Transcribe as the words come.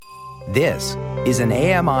This is an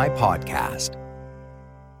AMI podcast.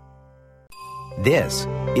 This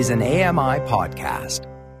is an AMI podcast.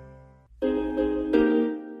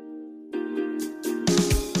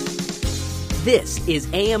 This is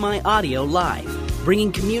AMI Audio Live,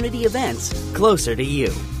 bringing community events closer to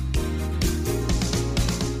you.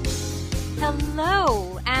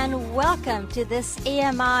 Hello and welcome to this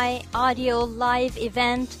AMI Audio Live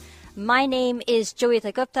event. My name is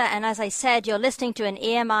Joeita Gupta, and as I said, you're listening to an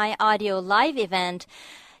AMI Audio Live event.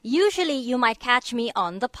 Usually you might catch me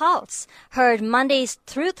on The Pulse, heard Mondays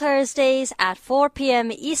through Thursdays at 4 p.m.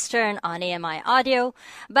 Eastern on AMI Audio,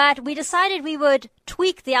 but we decided we would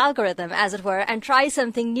tweak the algorithm, as it were, and try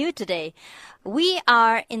something new today. We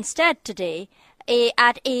are instead today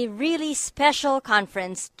at a really special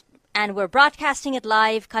conference, and we're broadcasting it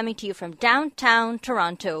live, coming to you from downtown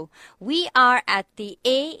Toronto. We are at the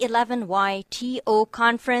A11YTO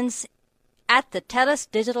conference at the TELUS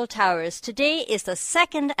Digital Towers. Today is the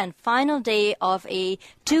second and final day of a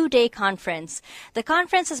two-day conference. The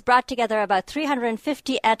conference has brought together about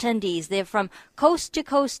 350 attendees. They're from coast to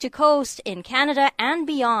coast to coast in Canada and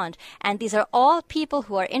beyond. And these are all people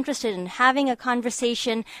who are interested in having a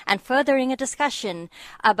conversation and furthering a discussion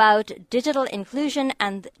about digital inclusion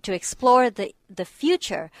and to explore the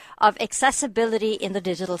future of accessibility in the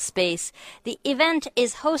digital space. The event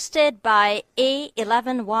is hosted by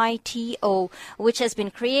A11YTO, which has been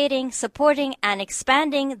creating, supporting, and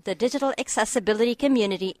expanding the digital accessibility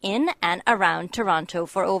community in and around Toronto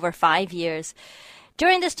for over 5 years.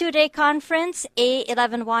 During this two-day conference,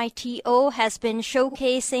 A11YTO has been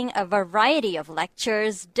showcasing a variety of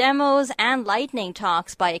lectures, demos, and lightning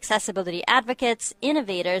talks by accessibility advocates,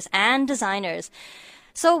 innovators, and designers.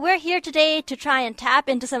 So we're here today to try and tap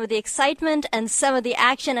into some of the excitement and some of the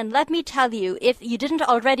action. And let me tell you, if you didn't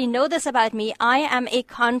already know this about me, I am a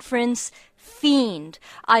conference fiend.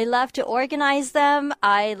 I love to organize them.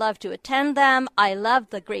 I love to attend them. I love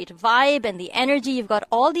the great vibe and the energy. You've got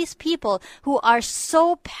all these people who are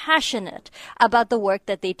so passionate about the work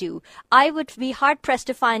that they do. I would be hard-pressed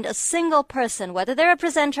to find a single person, whether they're a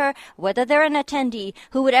presenter, whether they're an attendee,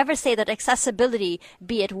 who would ever say that accessibility,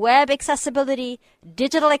 be it web accessibility,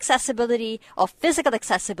 digital accessibility, or physical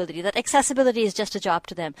accessibility, that accessibility is just a job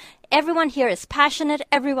to them. Everyone here is passionate.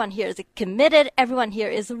 Everyone here is committed. Everyone here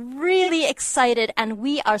is really excited, and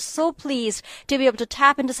we are so pleased to be able to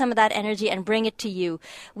tap into some of that energy and bring it to you.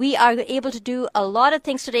 We are able to do a lot of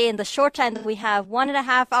things today in the short time that we have,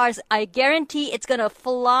 1.5 hours. I guarantee it's going to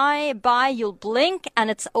fly by. You'll blink and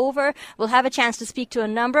it's over. We'll have a chance to speak to a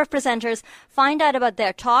number of presenters, find out about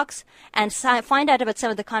their talks, and find out about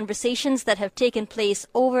some of the conversations that have taken place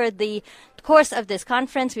over the course of this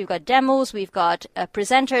conference. We've got demos, we've got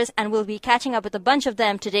presenters, and we'll be catching up with a bunch of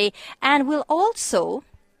them today. And we'll also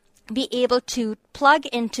be able to plug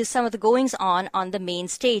into some of the goings on the main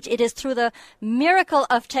stage. It is through the miracle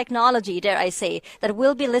of technology, dare I say, that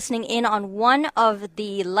we'll be listening in on one of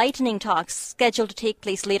the lightning talks scheduled to take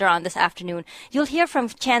place later on this afternoon. You'll hear from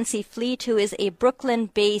Chancey Fleet, who is a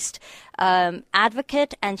Brooklyn-based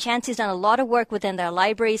advocate, and Chancey's done a lot of work within their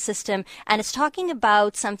library system, and it's talking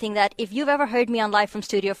about something that if you've ever heard me on Live from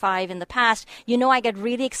Studio 5 in the past, you know I get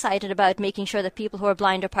really excited about making sure that people who are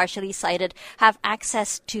blind or partially sighted have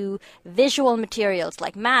access to visual materials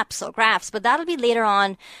like maps or graphs, but that'll be later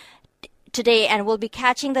on today, and we'll be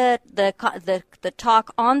catching the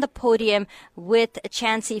talk on the podium with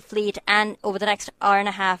Chancey Fleet, and over the next hour and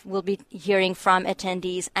a half we'll be hearing from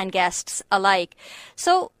attendees and guests alike.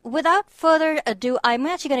 So without further ado, I'm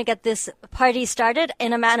actually going to get this party started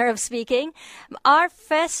in a manner of speaking. Our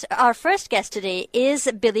first guest today is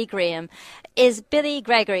Billy Gregory,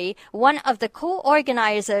 one of the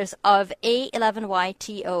co-organizers of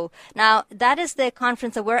A11YTO. Now, that is the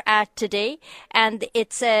conference that we're at today, and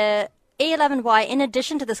it's A11Y, in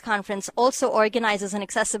addition to this conference, also organizes an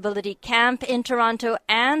accessibility camp in Toronto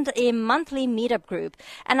and a monthly meetup group.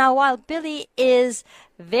 And now, while Billy is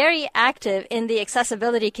very active in the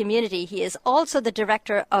accessibility community, he is also the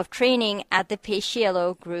director of training at the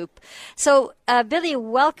Paciello Group. So, Billy,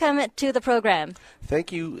 welcome to the program.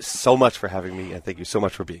 Thank you so much for having me, and thank you so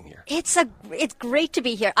much for being here. It's great to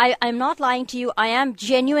be here. I'm not lying to you. I am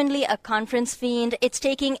genuinely a conference fiend. It's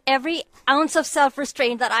taking every ounce of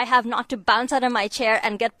self-restraint that I have not to bounce out of my chair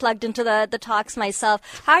and get plugged into the talks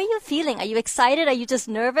myself. How are you feeling? Are you excited? Are you just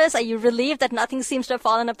nervous? Are you relieved that nothing seems to have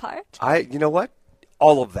fallen apart? You know what?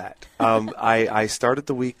 All of that. I started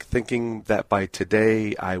the week thinking that by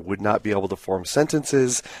today I would not be able to form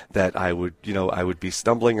sentences, that I would be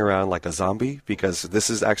stumbling around like a zombie, because this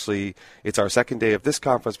is actually, it's our second day of this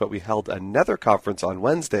conference, but we held another conference on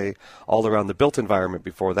Wednesday all around the built environment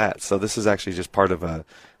before that. So this is actually just part of a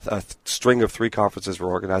string of 3 conferences we're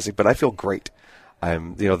organizing, but I feel great.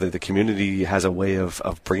 The community has a way of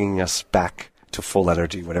bringing us back to full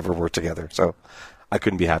energy whenever we're together. So I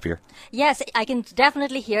couldn't be happier. Yes, I can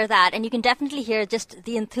definitely hear that. And you can definitely hear just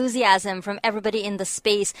the enthusiasm from everybody in the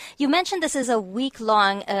space. You mentioned this is a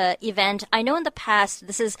week-long event. I know in the past,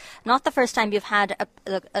 this is not the first time you've had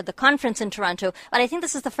the conference in Toronto, but I think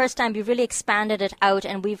this is the first time you've really expanded it out,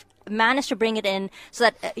 and we've managed to bring it in so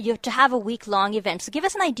that you have to have a week-long event. So give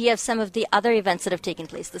us an idea of some of the other events that have taken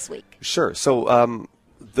place this week. Sure. So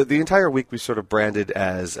the entire week we sort of branded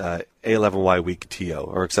as A11Y Week TO,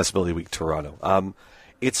 or Accessibility Week Toronto.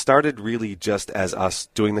 It started really just as us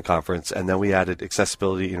doing the conference, and then we added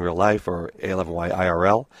Accessibility in Real Life, or A11Y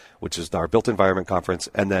IRL, which is our built environment conference,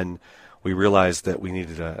 and then we realized that we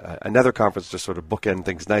needed another conference to sort of bookend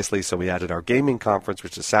things nicely, so we added our gaming conference,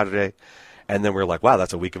 which is Saturday. And then we're like, wow,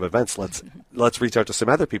 that's a week of events. Let's reach out to some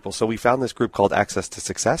other people. So we found this group called Access to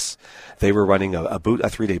Success. They were running a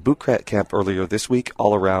 3-day boot camp earlier this week,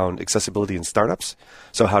 all around accessibility in startups.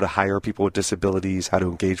 So how to hire people with disabilities, how to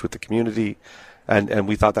engage with the community. And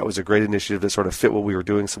we thought that was a great initiative that sort of fit what we were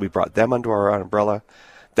doing. So we brought them under our umbrella.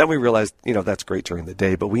 Then we realized, that's great during the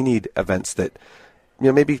day, but we need events that,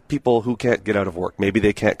 maybe people who can't get out of work, maybe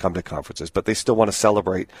they can't come to conferences, but they still want to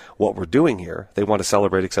celebrate what we're doing here. They want to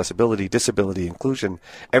celebrate accessibility, disability, inclusion,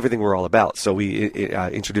 everything we're all about. So we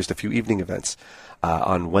introduced a few evening events.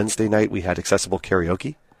 On Wednesday night, we had accessible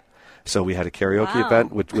karaoke. So we had a karaoke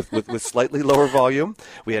event with slightly lower volume.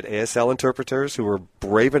 We had ASL interpreters who were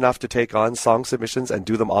brave enough to take on song submissions and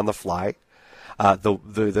do them on the fly.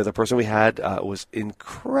 The person we had was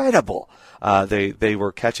incredible. They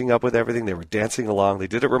were catching up with everything. They were dancing along. They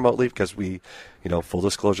did it remotely because full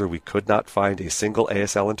disclosure, we could not find a single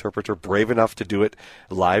ASL interpreter brave enough to do it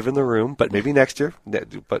live in the room. But maybe next year.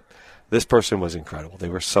 But this person was incredible. They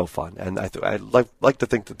were so fun, and I'd like to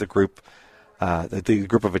think that the group of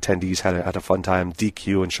attendees had a fun time.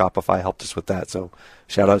 DQ and Shopify helped us with that. So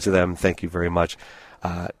shout out to them. Thank you very much.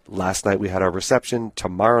 Last night we had our reception.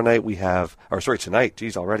 Tomorrow night we have, tonight.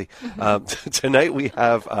 Geez, already. Tonight we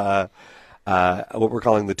have what we're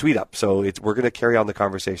calling the tweet up. So we're going to carry on the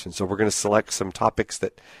conversation. So we're going to select some topics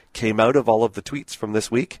that came out of all of the tweets from this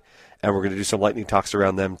week, and we're going to do some lightning talks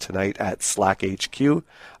around them tonight at Slack HQ.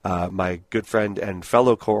 My good friend and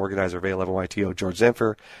fellow co-organizer of A11YTO, George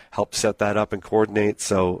Zamfer, helped set that up and coordinate.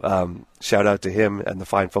 So shout out to him and the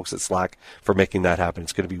fine folks at Slack for making that happen.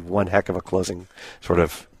 It's going to be one heck of a closing sort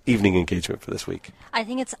of evening engagement for this week. I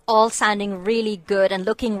think it's all sounding really good and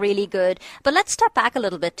looking really good. But let's step back a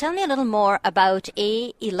little bit. Tell me a little more about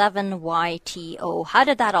A11YTO. How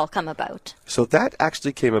did that all come about? So that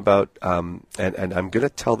actually came about, and I'm going to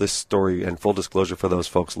tell this story, and full disclosure for those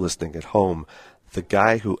folks listening at home, the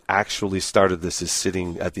guy who actually started this is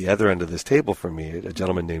sitting at the other end of this table from me, a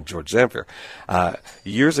gentleman named George Zamfer.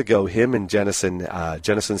 Years ago, him and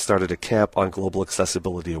Jennison started a camp on Global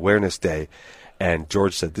Accessibility Awareness Day. And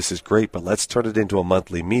George said, this is great, but let's turn it into a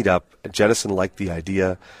monthly meetup. Jennison liked the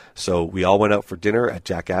idea, so we all went out for dinner at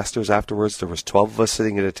Jack Astor's afterwards. There was 12 of us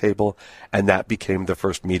sitting at a table, and that became the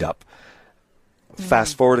first meetup.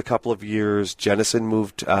 Fast forward a couple of years, Jennison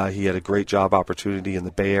moved. He had a great job opportunity in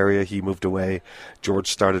the Bay Area. He moved away. George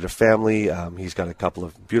started a family. He's got a couple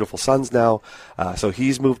of beautiful sons now. So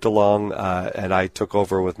he's moved along, and I took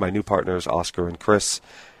over with my new partners, Oscar and Chris.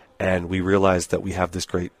 And we realized that we have this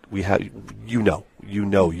great. You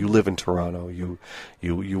live in Toronto.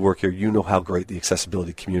 You work here. You know how great the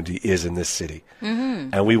accessibility community is in this city.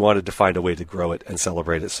 Mm-hmm. And we wanted to find a way to grow it and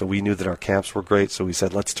celebrate it. So we knew that our camps were great. So we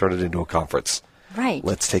said, let's turn it into a conference. Right.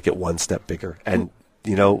 Let's take it one step bigger. And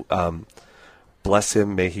bless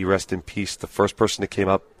him. May he rest in peace. The first person that came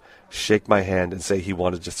up, shake my hand, and say he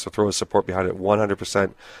wanted just to throw his support behind it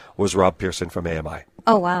 100% was Rob Pearson from AMI.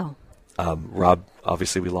 Oh wow. Rob,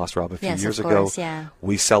 obviously we lost Rob a few years ago. Yeah.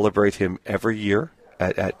 We celebrate him every year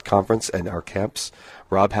at conference and our camps.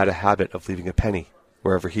 Rob had a habit of leaving a penny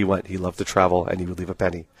wherever he went. He loved to travel, and he would leave a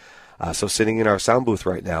penny. So sitting in our sound booth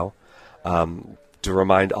right now, to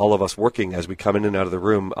remind all of us working as we come in and out of the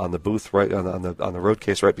room on the booth right on the road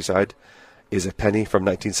case right beside is a penny from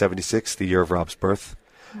 1976, the year of Rob's birth.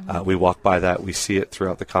 We walk by that. We see it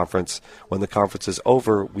throughout the conference. When the conference is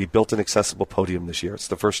over, we built an accessible podium this year. It's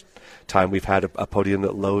the first time we've had a podium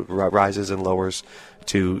that rises and lowers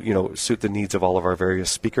to suit the needs of all of our various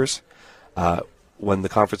speakers. when the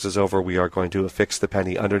conference is over, we are going to affix the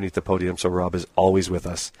penny underneath the podium so Rob is always with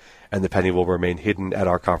us, and the penny will remain hidden at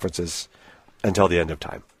our conferences until the end of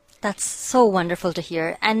time. That's so wonderful to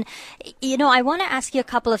hear. And, I want to ask you a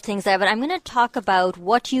couple of things there, but I'm going to talk about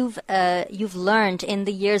what you've learned in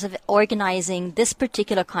the years of organizing this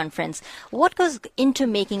particular conference. What goes into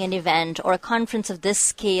making an event or a conference of this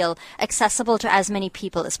scale accessible to as many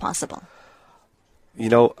people as possible?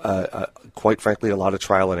 Quite frankly, a lot of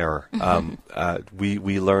trial and error.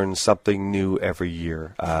 We learn something new every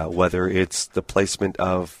year, whether it's the placement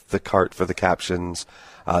of the cart for the captions.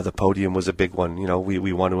 The podium was a big one.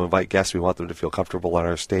 We want to invite guests. We want them to feel comfortable on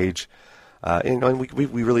our stage. And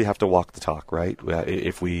we really have to walk the talk, right?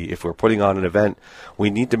 If we're putting on an event, we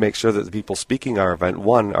need to make sure that the people speaking our event,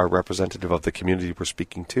 one, are representative of the community we're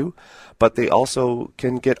speaking to, but they also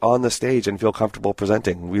can get on the stage and feel comfortable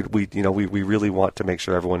presenting. We really want to make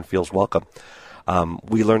sure everyone feels welcome.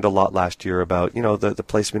 We learned a lot last year about, the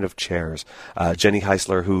placement of chairs. Jenny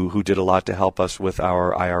Heisler, who did a lot to help us with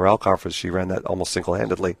our IRL conference, she ran that almost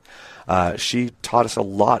single-handedly. She taught us a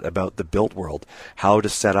lot about the built world, how to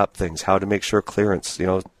set up things, how to make sure clearance,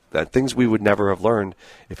 things we would never have learned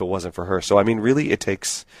if it wasn't for her. So, really,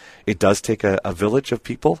 it does take a village of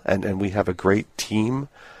people, and we have a great team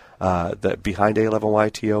that behind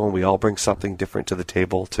A11YTO, and we all bring something different to the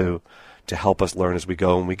table to help us learn as we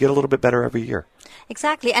go, and we get a little bit better every year.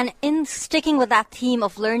 Exactly. And in sticking with that theme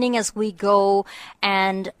of learning as we go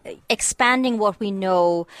and expanding what we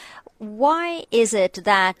know, why is it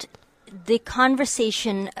that the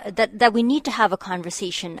conversation, that we need to have a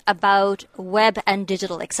conversation about web and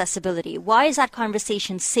digital accessibility? Why is that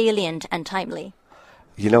conversation salient and timely?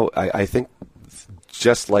 I think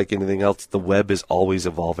just like anything else, the web is always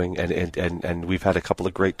evolving, and we've had a couple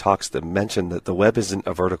of great talks that mention that the web isn't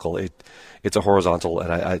a vertical, it's a horizontal,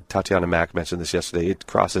 and Tatiana Mack mentioned this yesterday. It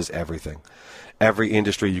crosses everything. Every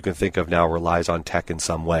industry you can think of now relies on tech in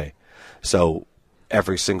some way. So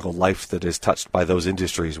every single life that is touched by those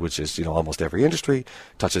industries, which is almost every industry,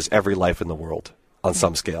 touches every life in the world on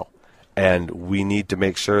some scale. And we need to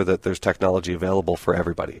make sure that there's technology available for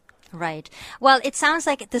everybody. Right. Well, it sounds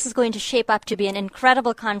like this is going to shape up to be an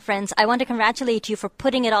incredible conference. I want to congratulate you for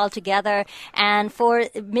putting it all together and for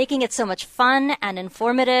making it so much fun and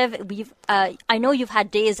informative. I know you've had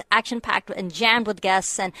days action-packed and jammed with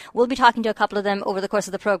guests, and we'll be talking to a couple of them over the course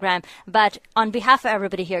of the program. But on behalf of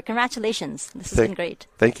everybody here, congratulations. This has been great.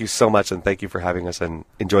 Thank you so much, and thank you for having us, and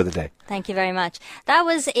enjoy the day. Thank you very much. That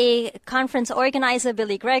was a conference organizer,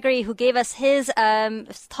 Billy Gregory, who gave us his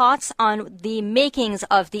thoughts on the makings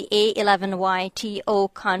of the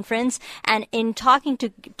A11YTO conference. And in talking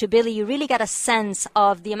to Billy, you really get a sense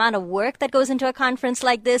of the amount of work that goes into a conference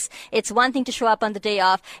like this. It's one thing to show up on the day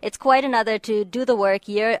off. It's quite another to do the work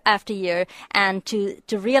year after year and to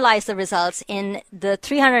realize the results in the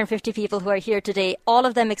 350 people who are here today, all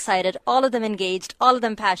of them excited, all of them engaged, all of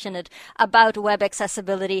them passionate about web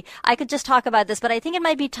accessibility. I could just talk about this, but I think it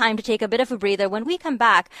might be time to take a bit of a breather. When we come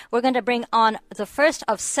back, we're going to bring on the first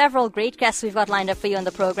of several great guests we've got lined up for you on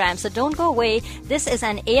the program. So don't go away. This is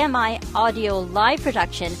an AMI Audio live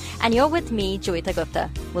production, and you're with me, Joeita Gupta.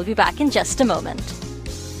 We'll be back in just a moment.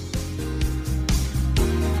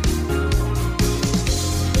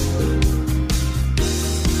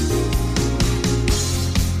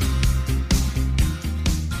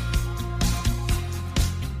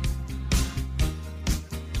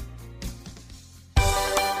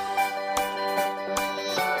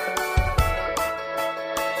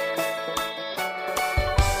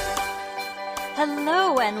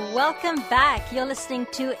 Hello and welcome back. You're listening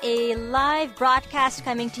to a live broadcast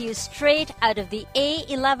coming to you straight out of the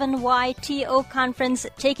A11YTO conference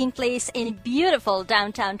taking place in beautiful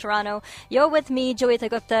downtown Toronto. You're with me, Joeita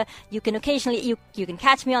Gupta. You can occasionally, you can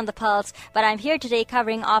catch me on the pulse, but I'm here today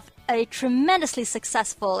covering off a tremendously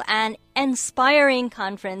successful and inspiring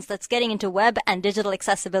conference that's getting into web and digital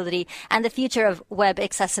accessibility and the future of web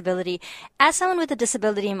accessibility. As someone with a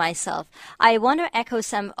disability myself, I want to echo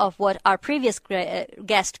some of what our previous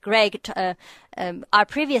guest, our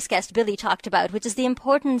previous guest, Billy, talked about, which is the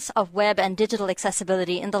importance of web and digital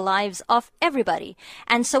accessibility in the lives of everybody.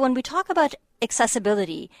 And so when we talk about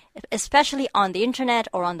accessibility, especially on the internet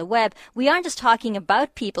or on the web, we aren't just talking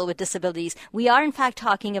about people with disabilities. We are, in fact,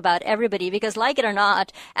 talking about everybody because, like it or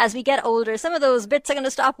not, as we get older, some of those bits are going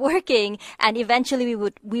to stop working, and eventually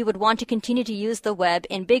we would want to continue to use the web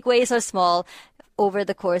in big ways or small over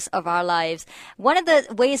the course of our lives. One of the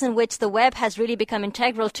ways in which the web has really become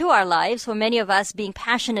integral to our lives, for many of us being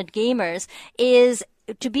passionate gamers, is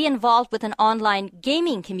to be involved with an online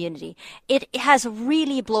gaming community. It has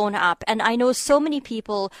really blown up, and I know so many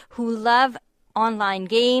people who love online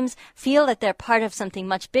games, feel that they're part of something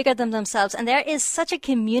much bigger than themselves, and there is such a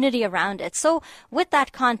community around it. So with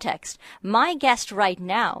that context, my guest right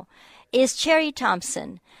now is Cherry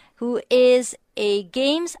Thompson, who is a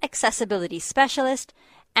games accessibility specialist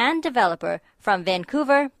and developer from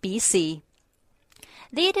Vancouver, BC.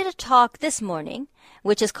 They did a talk this morning,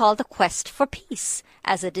 which is called The Quest for Peace,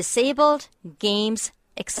 as a disabled games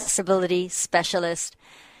accessibility specialist.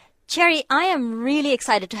 Cherry, I am really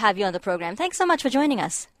excited to have you on the program. Thanks so much for joining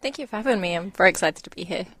us. Thank you for having me. I'm very excited to be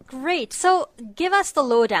here. Great. So give us the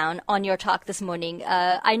lowdown on your talk this morning.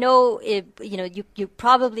 I know you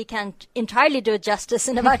probably can't entirely do it justice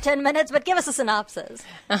in about 10 minutes, but give us a synopsis.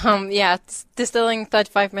 It's distilling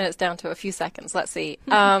 35 minutes down to a few seconds. Let's see.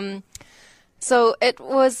 So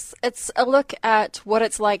it's a look at what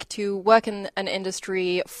it's like to work in an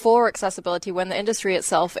industry for accessibility when the industry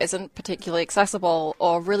itself isn't particularly accessible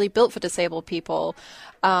or really built for disabled people,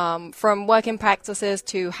 from working practices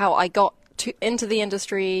to how I got into the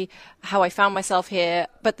industry, how I found myself here,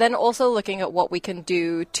 but then also looking at what we can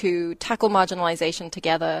do to tackle marginalization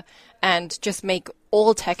together and just make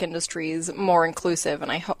all tech industries more inclusive.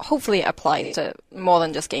 And I hopefully apply to more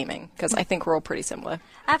than just gaming, because I think we're all pretty similar.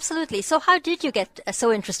 Absolutely. So how did you get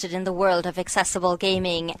so interested in the world of accessible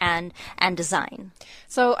gaming and design?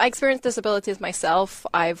 So I experienced disabilities myself.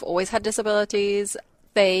 I've always had disabilities.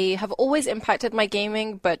 They have always impacted my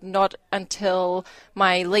gaming, but not until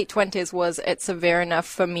my late 20s was it severe enough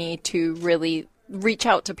for me to really reach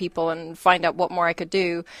out to people and find out what more I could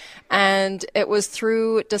do. And it was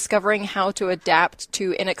through discovering how to adapt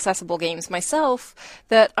to inaccessible games myself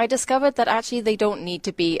that I discovered that actually they don't need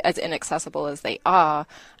to be as inaccessible as they are.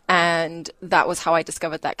 And that was how I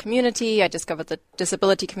discovered that community. I discovered the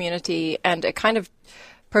disability community, and it kind of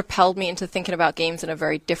propelled me into thinking about games in a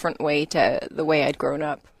very different way to the way I'd grown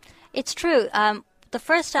up. It's true. The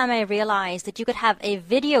first time I realized that you could have a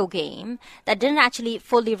video game that didn't actually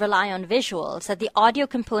fully rely on visuals, that the audio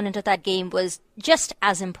component of that game was just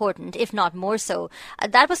as important, if not more so.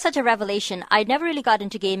 That was such a revelation. I never really got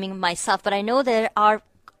into gaming myself, but I know there are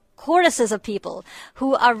choruses of people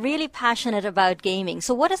who are really passionate about gaming.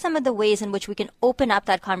 So what are some of the ways in which we can open up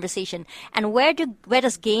that conversation, and where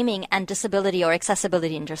does gaming and disability or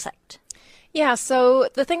accessibility intersect? Yeah, so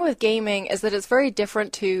the thing with gaming is that it's very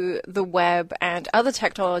different to the web and other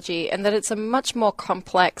technology, and that it's a much more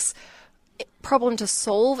complex problem to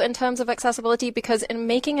solve in terms of accessibility, because in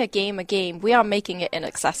making a game, we are making it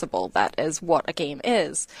inaccessible. That is what a game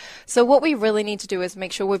is. So what we really need to do is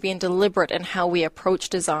make sure we're being deliberate in how we approach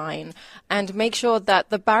design, and make sure that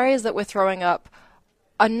the barriers that we're throwing up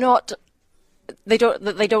are not that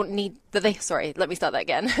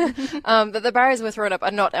the barriers we're throwing up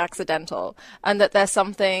are not accidental, and that there's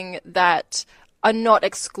something that are not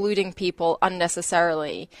excluding people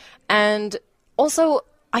unnecessarily. And also,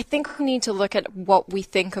 I think we need to look at what we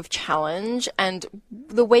think of challenge, and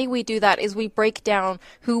the way we do that is we break down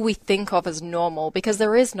who we think of as normal, because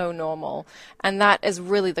there is no normal, and that is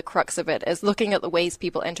really the crux of it, is looking at the ways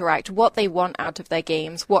people interact, what they want out of their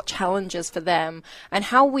games, what challenges for them, and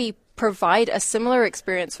how we provide a similar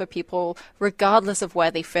experience for people regardless of where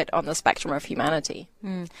they fit on the spectrum of humanity.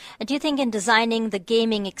 And do you think in designing the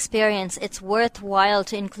gaming experience, it's worthwhile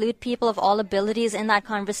to include people of all abilities in that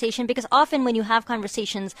conversation? Because often when you have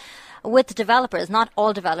conversations with developers, not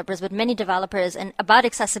all developers, but many developers, and about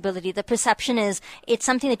accessibility, the perception is it's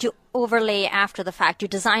something that you overlay after the fact. You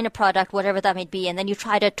design a product, whatever that may be, and then you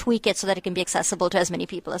try to tweak it so that it can be accessible to as many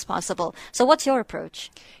people as possible. So what's your approach?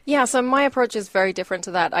 Yeah, so my approach is very different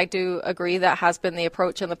to that. I do agree that has been the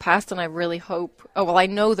approach in the past, and I really hope, I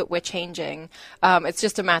know that we're changing. It's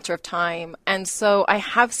just a matter of time. And so I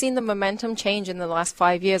have seen the momentum change in the last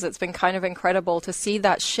 5 years. It's been kind of incredible to see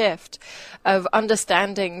that shift of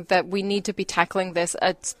understanding that we need to be tackling this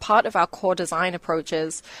as part of our core design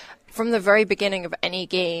approaches from the very beginning of any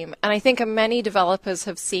game. And I think many developers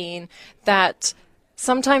have seen that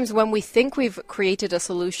sometimes when we think we've created a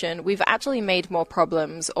solution, we've actually made more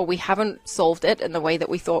problems, or we haven't solved it in the way that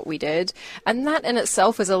we thought we did. And that in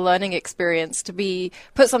itself is a learning experience, to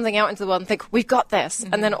put something out into the world and think, we've got this.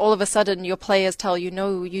 Mm-hmm. And then all of a sudden your players tell you,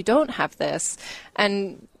 no, you don't have this.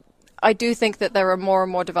 And I do think that there are more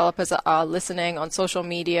and more developers that are listening on social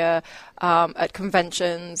media, at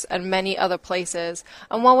conventions and many other places.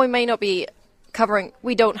 And while we may not be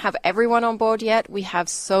we don't have everyone on board yet, we have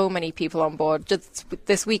so many people on board. Just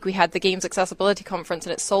this week we had the Games Accessibility Conference,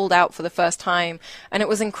 and it sold out for the first time. And it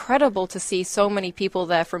was incredible to see so many people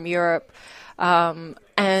there from Europe.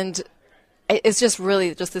 And it's just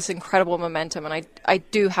really just this incredible momentum, and I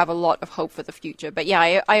do have a lot of hope for the future. But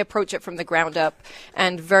yeah, I approach it from the ground up,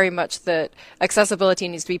 and very much that accessibility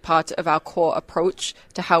needs to be part of our core approach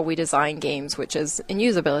to how we design games, which is in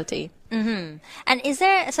usability. Mm-hmm. And is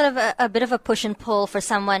there sort of a bit of a push and pull for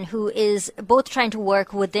someone who is both trying to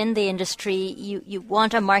work within the industry? You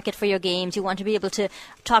want a market for your games, you want to be able to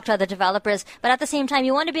talk to other developers, but at the same time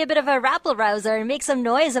you want to be a bit of a rabble-rouser and make some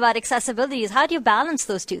noise about accessibilities. How do you balance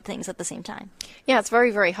those two things at the same time? Yeah, it's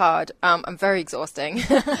very, very hard. And very exhausting,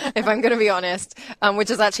 if I'm going to be honest,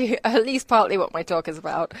 which is actually at least partly what my talk is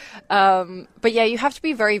about. But yeah, you have to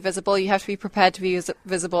be very visible. You have to be prepared to be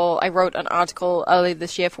visible. I wrote an article earlier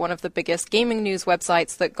this year for one of the biggest gaming news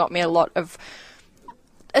websites that got me a lot of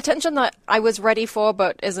attention that I was ready for,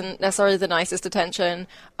 but isn't necessarily the nicest attention.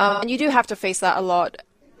 And you do have to face that a lot.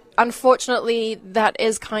 Unfortunately, that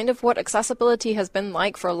is kind of what accessibility has been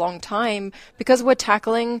like for a long time, because we're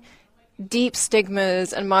tackling deep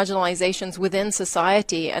stigmas and marginalizations within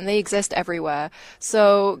society, and they exist everywhere.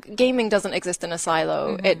 So gaming doesn't exist in a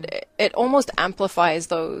silo. It almost amplifies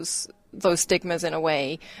those stigmas in a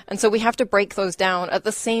way. And so we have to break those down at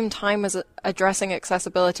the same time as addressing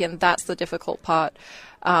accessibility, and that's the difficult part.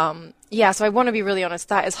 So I want to be really honest,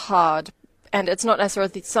 that is hard. And it's not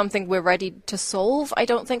necessarily something we're ready to solve. I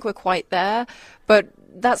don't think we're quite there. But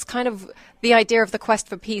that's kind of the idea of the quest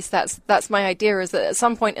for peace. That's my idea, is that at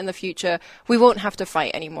some point in the future, we won't have to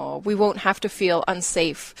fight anymore. We won't have to feel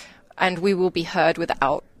unsafe, and we will be heard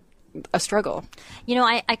without a struggle. You know,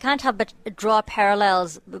 I can't help but draw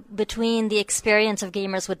parallels between the experience of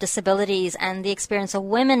gamers with disabilities and the experience of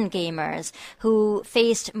women gamers who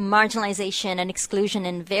faced marginalization and exclusion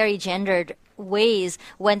in very gendered ways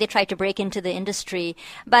when they try to break into the industry.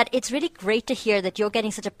 But it's really great to hear that you're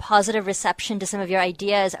getting such a positive reception to some of your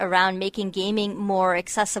ideas around making gaming more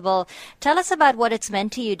accessible. Tell us about what it's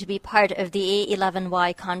meant to you to be part of the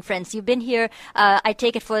A11Y conference. You've been here, I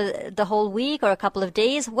take it, for the whole week or a couple of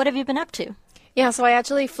days. What have you been up to? Yeah, so I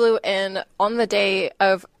actually flew in on the day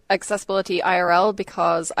of Accessibility IRL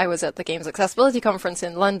because I was at the Games Accessibility Conference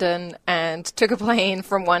in London and took a plane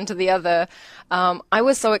from one to the other. I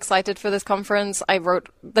was so excited for this conference.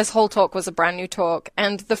 This whole talk was a brand new talk.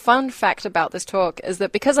 And the fun fact about this talk is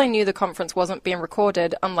that because I knew the conference wasn't being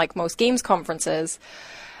recorded, unlike most games conferences,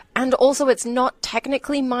 and also it's not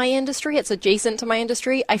technically my industry, it's adjacent to my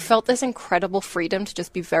industry, I felt this incredible freedom to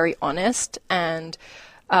just be very honest and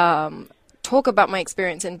talk about my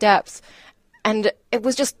experience in depth. And it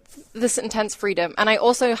was just this intense freedom. And I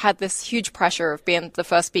also had this huge pressure of being the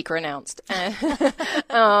first speaker announced.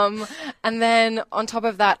 And then on top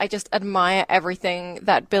of that, I just admire everything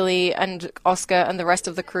that Billy and Oscar and the rest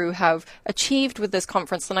of the crew have achieved with this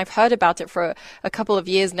conference. And I've heard about it for a couple of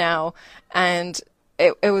years now. And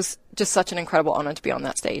it was just such an incredible honor to be on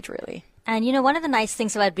that stage, really. And, you know, one of the nice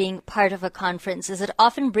things about being part of a conference is it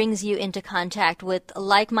often brings you into contact with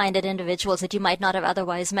like-minded individuals that you might not have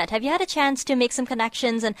otherwise met. Have you had a chance to make some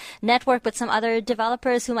connections and network with some other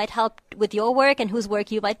developers who might help with your work and whose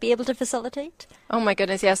work you might be able to facilitate? Oh, my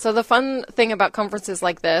goodness, yeah. So the fun thing about conferences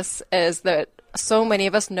like this is that so many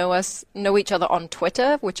of us know each other on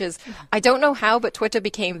Twitter, which is, I don't know how, but Twitter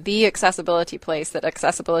became the accessibility place that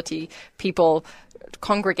accessibility people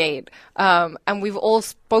congregate. And we've all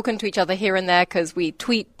spoken to each other here and there because we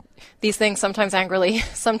tweet these things, sometimes angrily,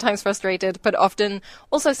 sometimes frustrated, but often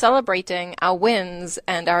also celebrating our wins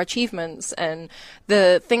and our achievements and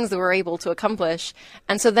the things that we're able to accomplish.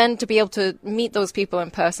 And so then to be able to meet those people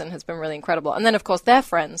in person has been really incredible. And then, of course, they're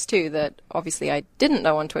friends, too, that obviously I didn't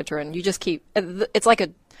know on Twitter. And you just it's like a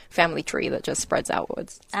family tree that just spreads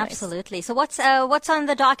outwards. It's Absolutely. Nice. So what's on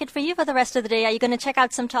the docket for you for the rest of the day? Are you going to check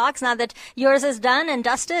out some talks now that yours is done and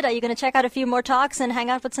dusted? Are you going to check out a few more talks and hang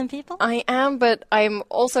out with some people? I am, but I'm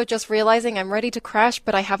also just realizing I'm ready to crash,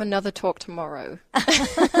 but I have another talk tomorrow.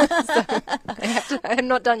 So I'm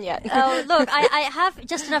not done yet. Oh, look, I have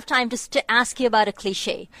just enough time to ask you about a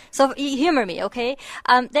cliche. So humor me, okay?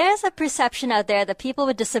 There's a perception out there that people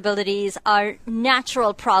with disabilities are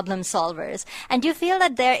natural problem solvers. And do you feel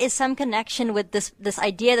that there is some connection with this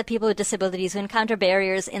idea that people with disabilities who encounter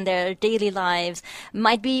barriers in their daily lives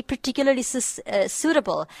might be particularly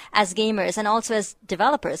suitable as gamers and also as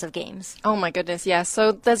developers of games? Oh my goodness, yes.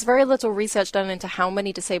 So there's very little research done into how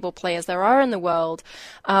many disabled players there are in the world.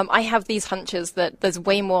 I have these hunches that there's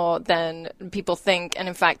way more than people think, and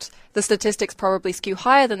in fact, the statistics probably skew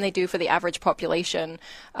higher than they do for the average population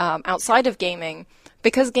outside of gaming.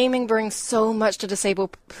 Because gaming brings so much to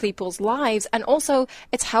disabled people's lives, and also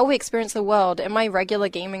it's how we experience the world. In my regular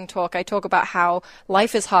gaming talk, I talk about how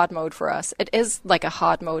life is hard mode for us. It is like a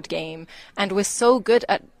hard mode game, and we're so good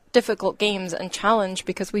at difficult games and challenge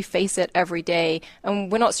because we face it every day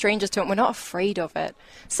and we're not strangers to it. We're not afraid of it.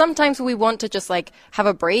 Sometimes we want to just like have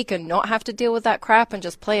a break and not have to deal with that crap and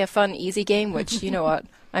just play a fun, easy game, which, you know what?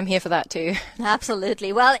 I'm here for that too.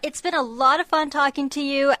 Absolutely. Well, it's been a lot of fun talking to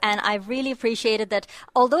you, and I really appreciated that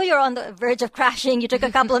although you're on the verge of crashing, you took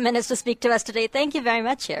a couple of minutes to speak to us today. Thank you very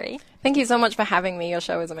much, Cherry. Thank you so much for having me. Your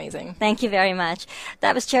show is amazing. Thank you very much.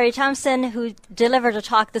 That was Cherry Thompson, who delivered a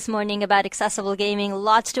talk this morning about accessible gaming.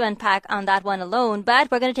 Lots to unpack on that one alone, but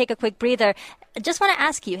we're going to take a quick breather. Just want to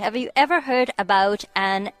ask you, have you ever heard about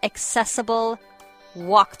an accessible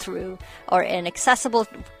walkthrough or an accessible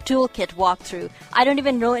toolkit walkthrough? I don't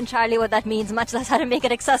even know entirely what that means, much less how to make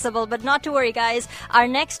it accessible, but not to worry, guys. Our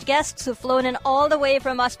next guests who've flown in all the way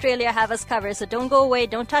from Australia have us covered, so don't go away,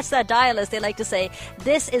 don't touch that dial, as they like to say.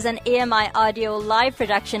 This is an AMI Audio live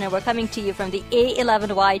production, and we're coming to you from the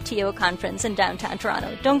A11YTO conference in downtown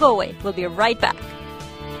Toronto. Don't go away, we'll be right back.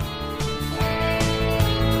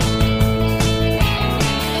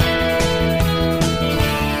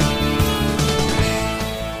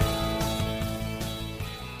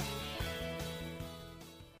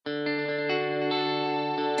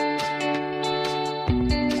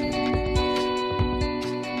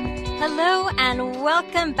 Hello and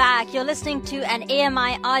welcome back. You're listening to an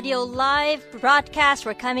AMI Audio live broadcast.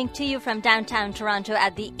 We're coming to you from downtown Toronto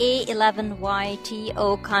at the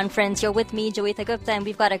A11YTO conference. You're with me, Joeita Gupta, and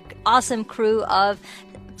we've got an awesome crew of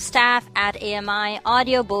staff at AMI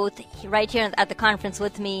Audio, both right here at the conference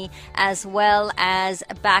with me as well as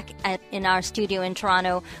back in our studio in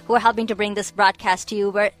Toronto, who are helping to bring this broadcast to you.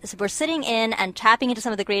 We're sitting in and tapping into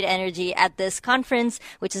some of the great energy at this conference,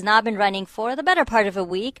 which has now been running for the better part of a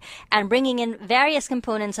week, and bringing in various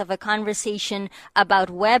components of a conversation about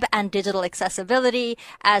web and digital accessibility,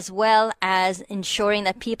 as well as ensuring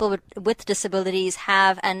that people with disabilities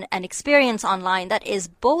have an experience online that is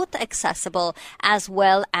both accessible as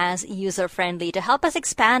well as user-friendly. To help us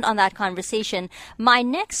expand on that conversation, my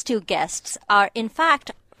next two guests are, in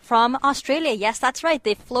fact, from Australia. Yes, that's right.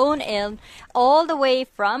 They've flown in all the way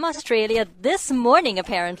from Australia this morning,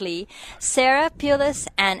 apparently. Sarah Pulis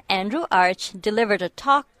and Andrew Arch delivered a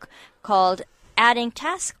talk called Adding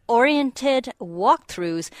Task-Oriented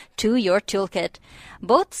Walkthroughs to Your Toolkit.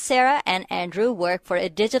 Both Sarah and Andrew work for a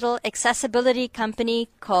digital accessibility company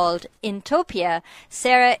called Intopia.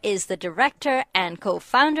 Sarah is the director and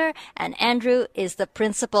co-founder, and Andrew is the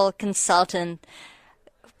principal consultant.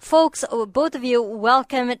 Folks, both of you,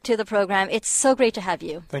 welcome to the program. It's so great to have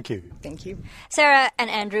you. Thank you. Thank you. Sarah and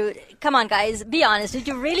Andrew, come on, guys, be honest. Did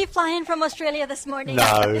you really fly in from Australia this morning?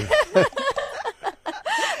 No.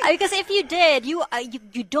 Because if you did, you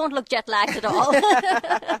don't look jet-lagged at all.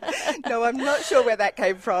 No, I'm not sure where that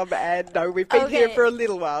came from, and no, we've been here for a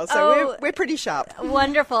little while, so we're pretty sharp.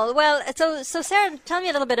 Wonderful. Well, so Sarah, tell me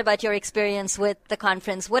a little bit about your experience with the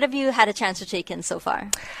conference. What have you had a chance to take in so far?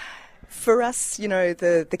 For us, you know,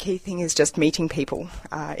 the key thing is just meeting people.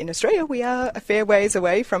 In Australia, we are a fair ways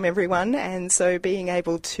away from everyone, and so being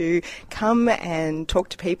able to come and talk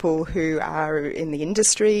to people who are in the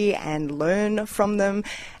industry and learn from them,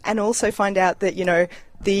 and also find out that, you know,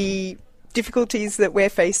 the difficulties that we're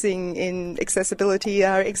facing in accessibility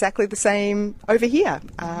are exactly the same over here,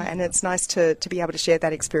 and it's nice to be able to share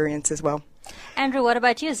that experience as well. Andrew, what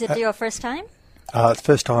about you? Is it your first time?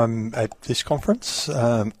 First time at this conference.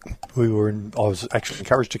 I was actually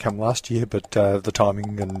encouraged to come last year, but the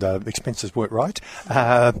timing and expenses weren't right.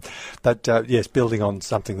 Yes, building on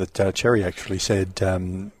something that Cherry actually said,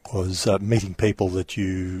 was meeting people that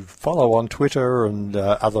you follow on Twitter and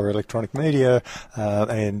other electronic media,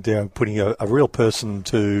 and putting a real person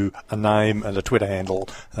to a name and a Twitter handle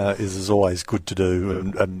is always good to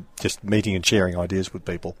do, and just meeting and sharing ideas with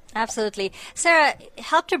people. Absolutely. Sarah,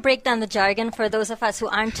 help to break down the jargon for those of us who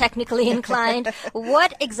aren't technically inclined.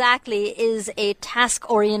 What exactly is a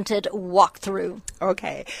task-oriented walkthrough?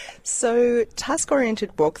 Okay, so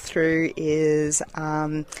task-oriented walkthrough is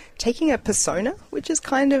taking a persona, which is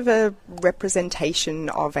kind of a representation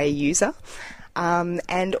of a user,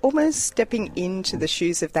 and almost stepping into the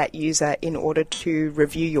shoes of that user in order to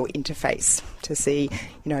review your interface to see,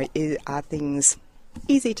 you know, are things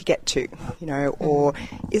easy to get to, you know, or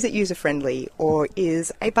is it user-friendly, or is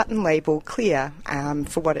a button label clear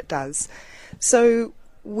for what it does. So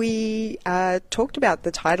we talked about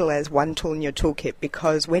the title as One Tool in Your Toolkit,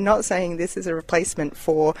 because we're not saying this is a replacement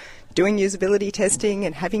for doing usability testing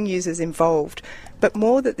and having users involved. but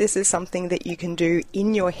more that this is something that you can do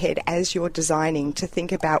in your head as you're designing, to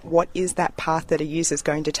think about what is that path that a user is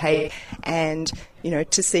going to take, and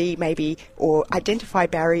to see maybe or identify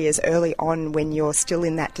barriers early on when you're still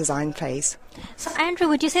in that design phase. So, Andrew,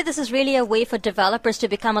 would you say this is really a way for developers to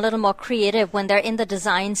become a little more creative when they're in the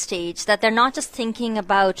design stage, that they're not just thinking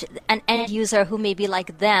about an end user who may be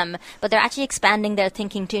like them, but they're actually expanding their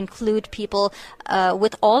thinking to include people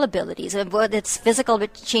with all abilities, whether it's physical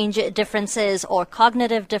change differences or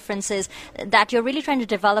cognitive differences, that you're really trying to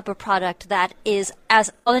develop a product that is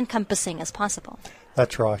as all-encompassing as possible?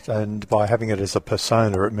 That's right, and by having it as a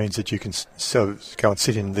persona, it means that you can go and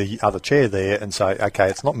sit in the other chair there and say, okay,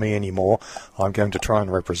 it's not me anymore, I'm going to try and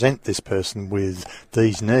represent this person with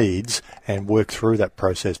these needs and work through that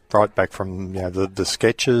process right back from the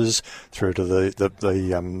sketches through to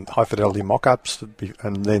the high-fidelity mock-ups,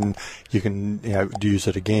 and then you can use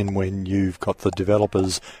it again when you've got the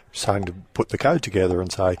developers starting to put the code together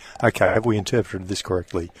and say, okay, have we interpreted this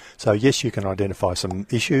correctly? So yes, you can identify some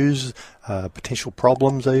issues, potential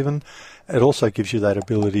problems even. It also gives you that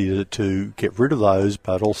ability to get rid of those,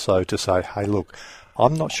 but also to say, hey, look,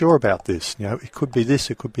 I'm not sure about this. It could be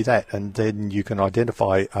this, it could be that. And then you can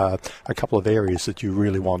identify a couple of areas that you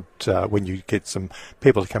really want when you get some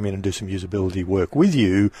people to come in and do some usability work with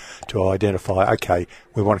you, to identify, okay,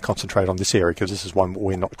 we want to concentrate on this area because this is one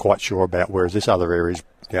we're not quite sure about, whereas this other area is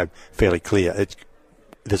fairly clear.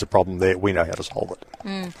 There's a problem there. We know how to solve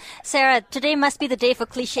it. Sarah, today must be the day for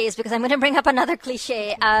cliches, because I'm going to bring up another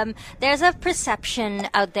cliche. There's a perception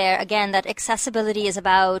out there, again, that accessibility is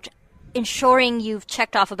about ensuring you've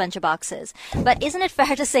checked off a bunch of boxes. But isn't it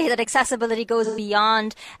fair to say that accessibility goes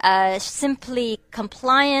beyond simply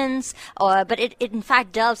compliance, but it in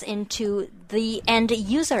fact delves into the end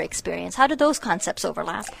user experience? How do those concepts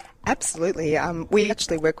overlap? Absolutely. We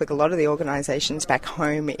actually work with a lot of the organisations back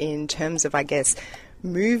home in terms of, I guess,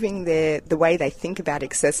 moving the way they think about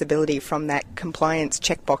accessibility from that compliance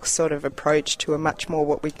checkbox sort of approach to a much more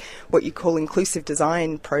what you call inclusive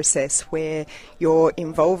design process, where you're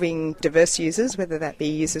involving diverse users, whether that be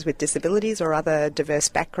users with disabilities or other diverse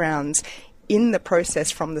backgrounds, in the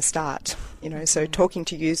process from the start. So talking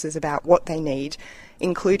to users about what they need,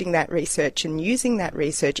 including that research and using that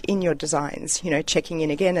research in your designs, checking in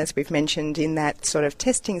again, as we've mentioned, in that sort of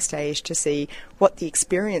testing stage to see what the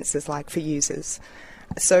experience is like for users.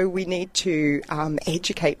 So we need to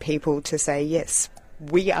educate people to say, yes,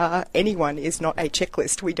 anyone is not a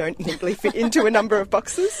checklist. We don't neatly fit into a number of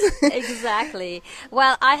boxes. Exactly.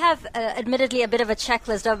 Well, I have admittedly a bit of a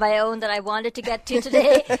checklist of my own that I wanted to get to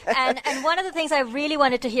today. and one of the things I really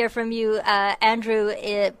wanted to hear from you, Andrew,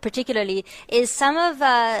 particularly, is some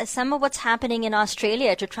of what's happening in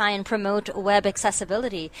Australia to try and promote web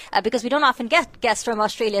accessibility, because we don't often get guests from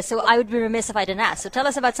Australia, so I would be remiss if I didn't ask. So tell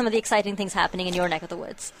us about some of the exciting things happening in your neck of the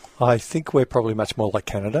woods. I think we're probably much more like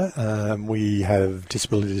Canada. We have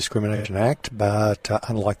Disability Discrimination Act, but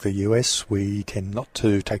unlike the US, we tend not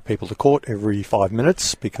to take people to court every 5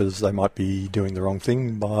 minutes because they might be doing the wrong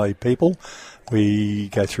thing by people. We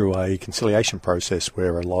go through a conciliation process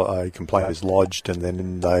where a complaint is lodged, and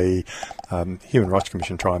then the Human Rights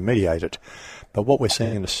Commission try and mediate it. But what we're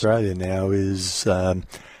seeing in Australia now is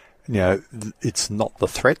it's not the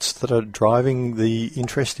threats that are driving the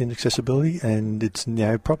interest in accessibility, and it's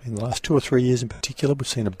probably in the last 2 or 3 years in particular, we've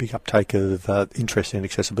seen a big uptake of interest in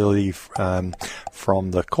accessibility from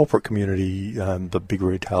the corporate community, the big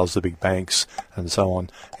retailers, the big banks, and so on,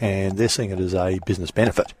 and they're seeing it as a business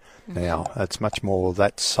benefit. Now, it's much more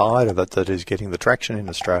that side of it that is getting the traction in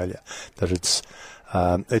Australia, that it's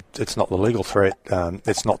not the legal threat,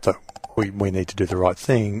 it's not that we need to do the right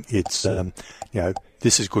thing, it's,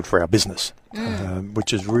 this is good for our business,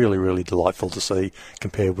 which is really, really delightful to see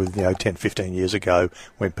compared with, 10, 15 years ago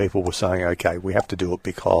when people were saying, okay, we have to do it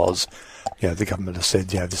because, the government has said,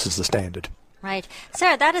 this is the standard. Right.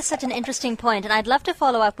 Sarah, that is such an interesting point, and I'd love to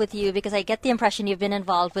follow up with you because I get the impression you've been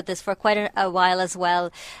involved with this for quite a while as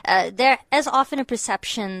well. There is often a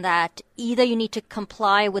perception that either you need to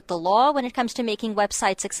comply with the law when it comes to making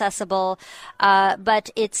websites accessible,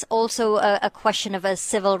 but it's also a question of a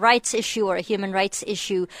civil rights issue or a human rights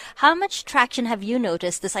issue. How much traction have you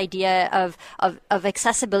noticed this idea of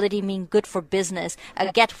accessibility being good for business,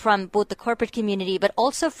 get from both the corporate community but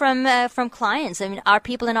also from clients? I mean, are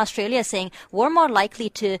people in Australia saying we're more likely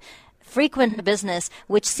to frequent a business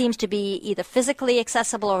which seems to be either physically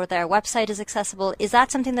accessible or their website is accessible? Is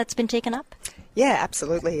that something that's been taken up? Yeah,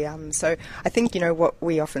 absolutely. So I think, what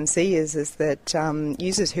we often see is that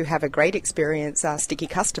users who have a great experience are sticky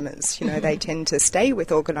customers. They tend to stay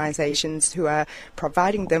with organisations who are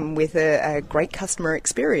providing them with a great customer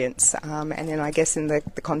experience. And then I guess in the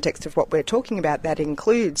context of what we're talking about, that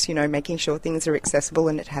includes, making sure things are accessible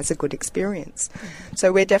and it has a good experience.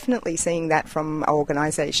 So we're definitely seeing that from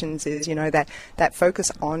organisations is, that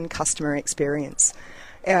focus on customer experience.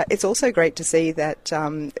 It's also great to see that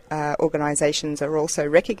organisations are also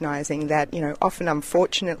recognising that, often,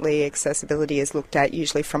 unfortunately, accessibility is looked at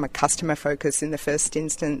usually from a customer focus in the first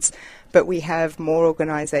instance, but we have more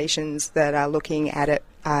organisations that are looking at it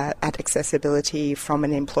at accessibility from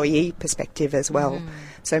an employee perspective as well.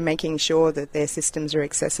 So making sure that their systems are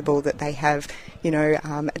accessible, that they have,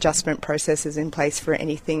 adjustment processes in place for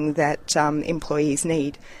anything that employees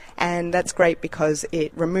need. And that's great because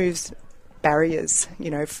it removes barriers,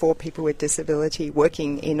 for people with disability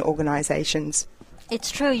working in organisations. It's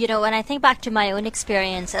true. When I think back to my own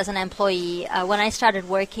experience as an employee, when I started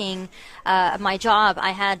working my job,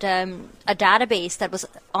 I had a database that was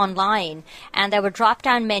online, and there were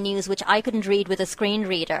drop-down menus which I couldn't read with a screen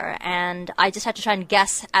reader, and I just had to try and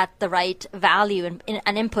guess at the right value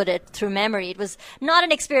and input it through memory. It was not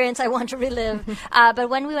an experience I want to relive. But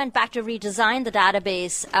when we went back to redesign the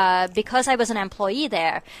database, because I was an employee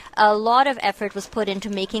there, a lot of effort was put into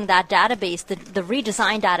making that database, the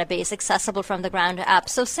redesigned database, accessible from the ground up.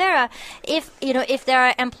 So Sarah, if there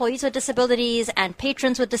are employees with disabilities and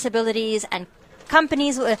patrons with disabilities and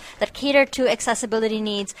companies that cater to accessibility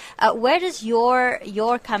needs, where does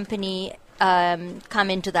your company come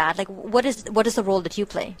into that? Like, what is the role that you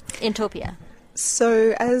play in Topia?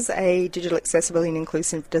 So as a digital accessibility and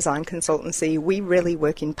inclusive design consultancy, we really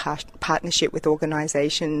work in partnership with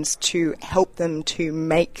organisations to help them to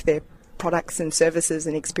make their products and services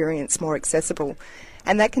and experience more accessible.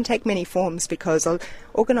 And that can take many forms because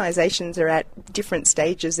organisations are at different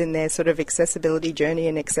stages in their sort of accessibility journey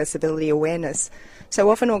and accessibility awareness. So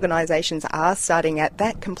often organisations are starting at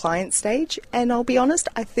that compliance stage, and I'll be honest,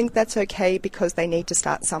 I think that's okay because they need to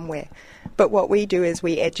start somewhere. But what we do is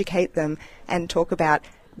we educate them and talk about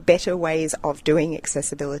better ways of doing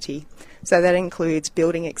accessibility. So that includes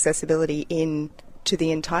building accessibility into the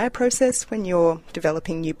entire process when you're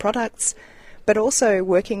developing new products, but also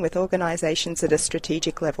working with organisations at a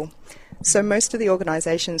strategic level. So most of the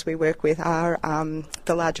organisations we work with are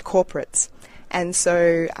the larger corporates. And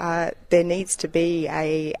so there needs to be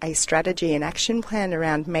a strategy and action plan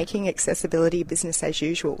around making accessibility business as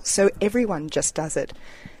usual. So everyone just does it.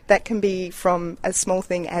 That can be from a small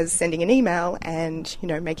thing as sending an email and,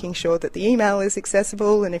 making sure that the email is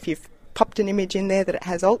accessible, and if you've popped an image in there that it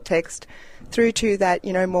has alt text, through to that,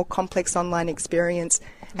 more complex online experience.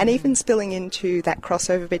 And even spilling into that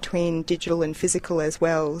crossover between digital and physical as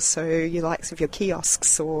well. So your likes of your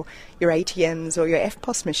kiosks or your ATMs or your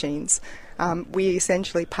FPOS machines. We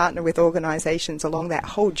essentially partner with organisations along that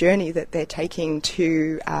whole journey that they're taking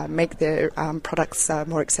to make their products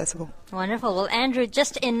more accessible. Wonderful. Well, Andrew,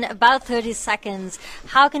 just in about 30 seconds,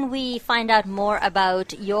 how can we find out more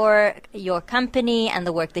about your company and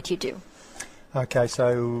the work that you do? Okay,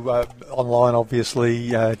 so online,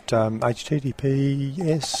 obviously, at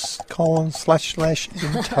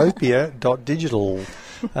https://intopia.digital.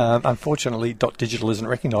 Unfortunately, .digital isn't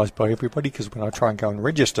recognised by everybody because when I try and go and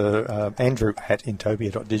register Andrew at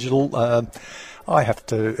intopia.digital, I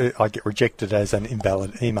get rejected as an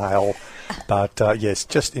invalid email. But yes,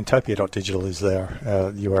 just intopia.digital is their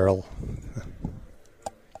URL.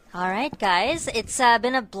 All right, guys, it's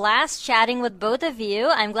been a blast chatting with both of you.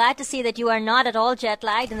 I'm glad to see that you are not at all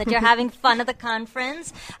jet-lagged and that you're having fun at the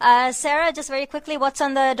conference. Sarah, just very quickly, what's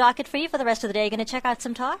on the docket for you for the rest of the day? Are you going to check out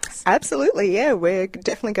some talks? Absolutely, yeah. We're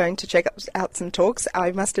definitely going to check out some talks.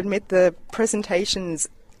 I must admit the presentations,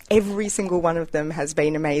 every single one of them has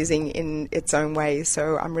been amazing in its own way,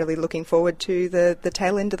 so I'm really looking forward to the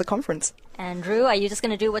tail end of the conference. Andrew, are you just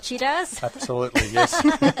going to do what she does? Absolutely, yes.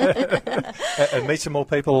 And meet some more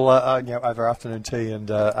people over afternoon tea and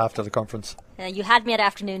after the conference. You had me at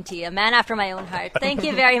afternoon tea, a man after my own heart. Thank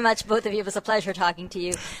you very much, both of you. It was a pleasure talking to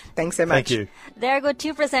you. Thanks so much. Thank you. There go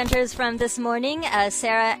two presenters from this morning.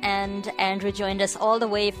 Sarah and Andrew joined us all the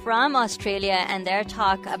way from Australia, and their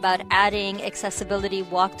talk about adding accessibility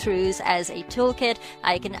walkthroughs as a toolkit.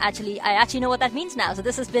 I actually know what that means now. So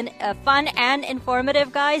this has been fun and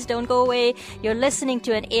informative, guys. Don't go away. You're listening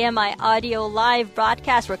to an AMI Audio live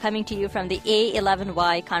broadcast. We're coming to you from the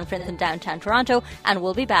A11Y conference in downtown Toronto, and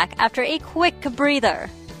we'll be back after a quick breather.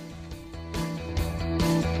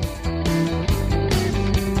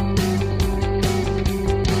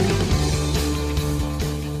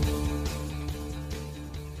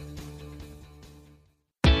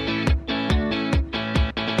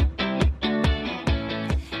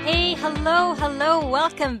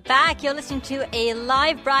 welcome back. You're listening to a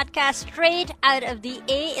live broadcast straight out of the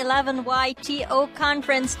A11YTO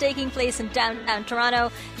conference taking place in downtown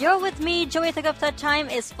Toronto. You're with me, Joeita Gupta.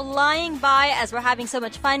 Time is flying by as we're having so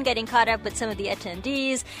much fun getting caught up with some of the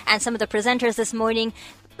attendees and some of the presenters this morning.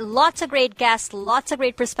 Lots of great guests, lots of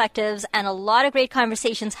great perspectives, and a lot of great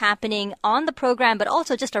conversations happening on the program, but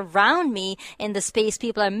also just around me in the space.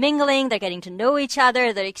 People are mingling, they're getting to know each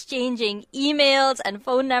other, they're exchanging emails and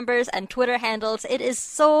phone numbers and Twitter handles. It is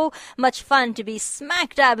so much fun to be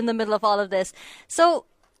smack dab in the middle of all of this. So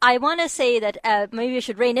I want to say that maybe I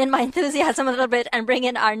should rein in my enthusiasm a little bit and bring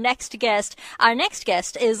in our next guest. Our next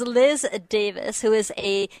guest is Liz Davis, who is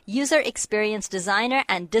a user experience designer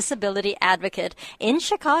and disability advocate in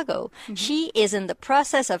Chicago. Mm-hmm. She is in the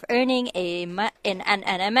process of earning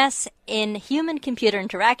an MS in human-computer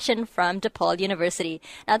interaction from DePaul University.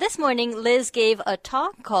 Now, this morning, Liz gave a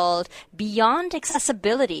talk called Beyond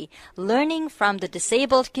Accessibility, Learning from the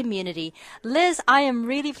Disabled Community. Liz, I am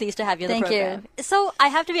really pleased to have you on the program. Thank you. So I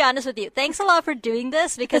have to be honest with you. Thanks a lot for doing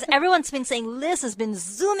this because everyone's been saying Liz has been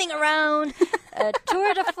zooming around,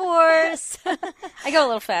 tour de force. I go a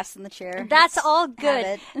little fast in the chair. That's all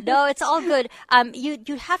good. No, it's all good.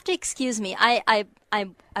 You have to excuse me. I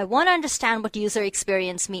want to understand what user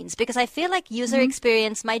experience means because I feel like user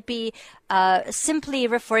experience might be simply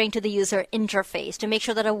referring to the user interface to make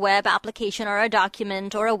sure that a web application or a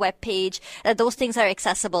document or a web page, those things are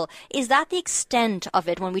accessible. Is that the extent of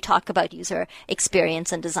it when we talk about user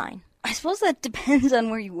experience and design? I suppose that depends on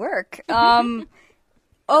where you work.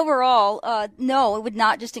 Overall, no, it would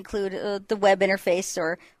not just include the web interface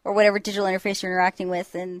or whatever digital interface you're interacting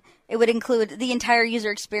with, and it would include the entire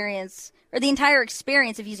user experience or the entire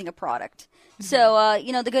experience of using a product. Mm-hmm.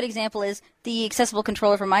 So, the good example is the accessible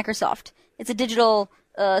controller from Microsoft. It's a digital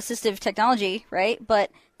assistive technology, right? But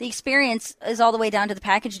the experience is all the way down to the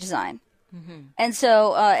package design. Mm-hmm. And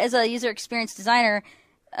so, as a user experience designer,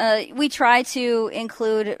 we try to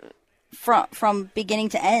include from beginning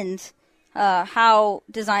to end how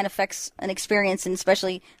design affects an experience, and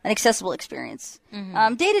especially an accessible experience.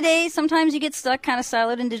 Mm-hmm. Day to day, sometimes you get stuck kind of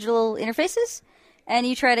siloed in digital interfaces, and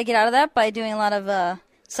you try to get out of that by doing a lot of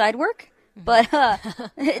side work. Mm-hmm. But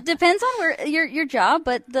it depends on where your job.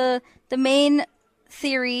 But the main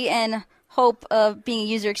theory and hope of being a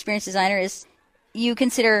user experience designer is you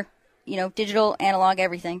consider digital, analog,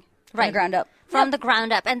 everything from the ground up. From the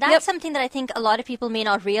ground up. And that's something that I think a lot of people may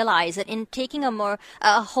not realize, that in taking a more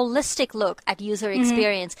holistic look at user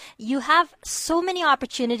experience, you have so many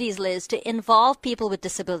opportunities, Liz, to involve people with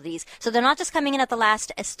disabilities. So they're not just coming in at the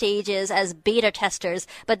last stages as beta testers,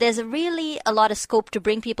 but there's really a lot of scope to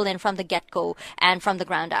bring people in from the get-go and from the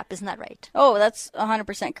ground up. Isn't that right? Oh, that's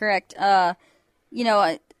 100% correct.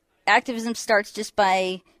 Activism starts just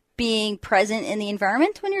by being present in the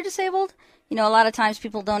environment when you're disabled. A lot of times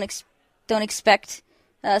people don't expect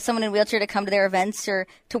someone in a wheelchair to come to their events or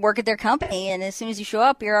to work at their company. And as soon as you show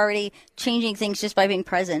up, you're already changing things just by being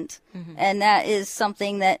present. Mm-hmm. And that is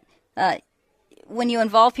something that when you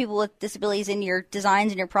involve people with disabilities in your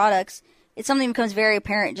designs and your products, it's something that becomes very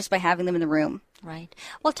apparent just by having them in the room. Right.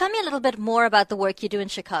 Well, tell me a little bit more about the work you do in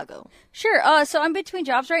Chicago. Sure. So I'm between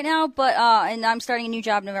jobs right now, but and I'm starting a new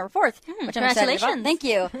job November 4th, which I'm excited about. Thank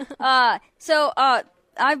you. So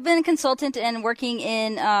I've been a consultant and working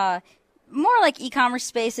in more like e-commerce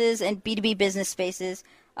spaces and B2B business spaces.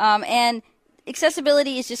 And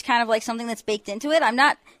accessibility is just kind of like something that's baked into it. I'm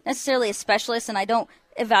not necessarily a specialist, and I don't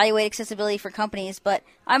evaluate accessibility for companies, but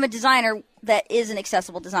I'm a designer that is an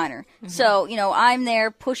accessible designer. Mm-hmm. So, I'm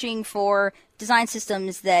there pushing for design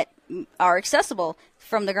systems that are accessible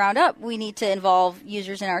from the ground up. We need to involve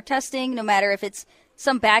users in our testing, no matter if it's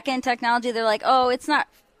some back-end technology. They're like, oh, it's not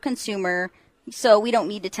consumer, so we don't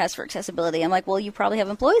need to test for accessibility. I'm like, well, you probably have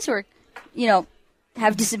employees who are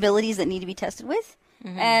have disabilities that need to be tested with.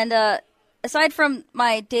 Mm-hmm. And aside from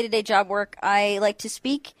my day-to-day job work, I like to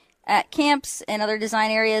speak at camps and other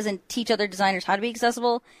design areas and teach other designers how to be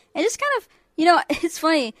accessible. And just kind of, it's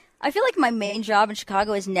funny. I feel like my main job in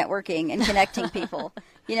Chicago is networking and connecting people.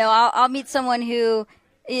 I'll meet someone who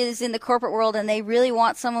is in the corporate world and they really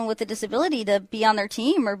want someone with a disability to be on their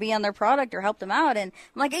team or be on their product or help them out. And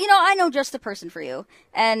I'm like, I know just the person for you.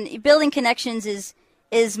 And building connections is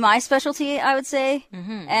my specialty, I would say,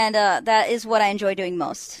 and that is what I enjoy doing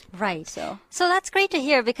most. Right. So that's great to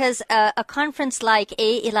hear, because a conference like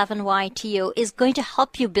A11YTO is going to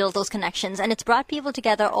help you build those connections, and it's brought people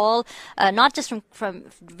together all, not just from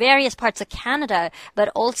various parts of Canada, but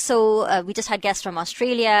also we just had guests from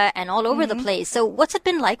Australia and all over the place. So what's it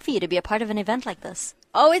been like for you to be a part of an event like this?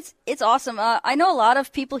 Oh, it's awesome. I know a lot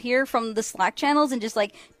of people here from the Slack channels and just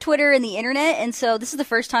like Twitter and the internet, and so this is the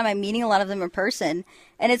first time I'm meeting a lot of them in person,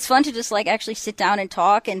 and it's fun to just like actually sit down and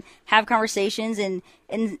talk and have conversations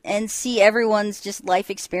and see everyone's just life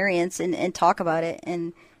experience and talk about it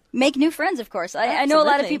and make new friends, of course. I know a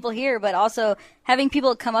lot of people here, but also having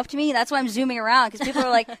people come up to me, that's why I'm zooming around, because people are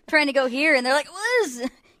like trying to go here and they're like, Liz,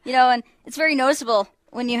 and it's very noticeable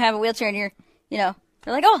when you have a wheelchair and you're,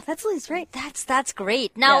 they're like, oh, that's Liz, right? That's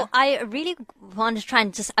great. Now, I really want to try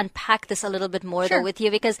and just unpack this a little bit more though with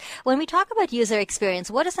you, because when we talk about user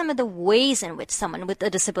experience, what are some of the ways in which someone with a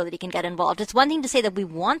disability can get involved? It's one thing to say that we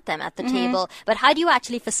want them at the table, but how do you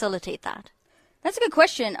actually facilitate that? That's a good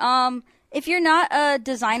question. If you're not a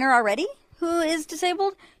designer already who is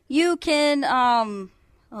disabled, you can,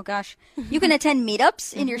 you can attend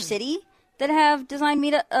meetups in your city that have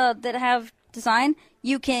design.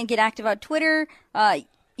 You can get active on Twitter,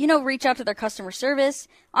 reach out to their customer service.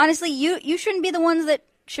 Honestly, you shouldn't be the ones that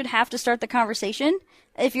should have to start the conversation.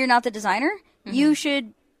 If you're not the designer, they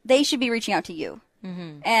should be reaching out to you.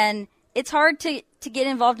 And it's hard to get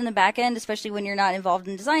involved in the back end, especially when you're not involved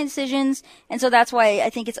in design decisions. And so that's why I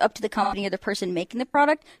think it's up to the company or the person making the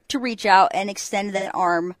product to reach out and extend that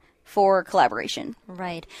arm for collaboration.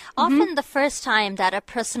 Right. Often the first time that a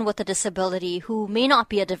person with a disability who may not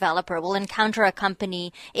be a developer will encounter a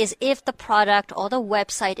company is if the product or the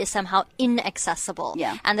website is somehow inaccessible.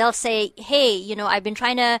 Yeah. And they'll say, hey, I've been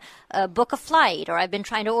trying to book a flight, or I've been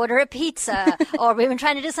trying to order a pizza, or we've been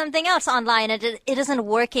trying to do something else online and it isn't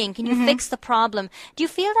working. Can you fix the problem? Do you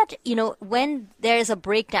feel that, when there is a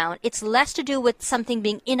breakdown, it's less to do with something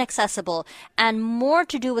being inaccessible and more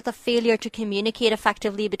to do with a failure to communicate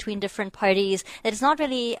effectively between different parties, that it's not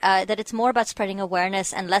really, that it's more about spreading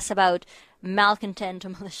awareness and less about malcontent or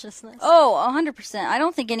maliciousness? Oh, 100%. I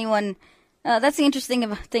don't think anyone, that's the interesting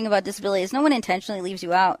thing about disability is no one intentionally leaves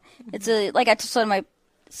you out. It's like I just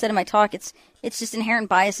said in my talk, it's just inherent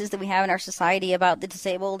biases that we have in our society about the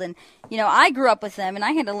disabled. And, I grew up with them and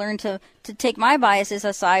I had to learn to take my biases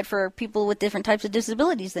aside for people with different types of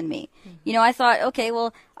disabilities than me. I thought, okay,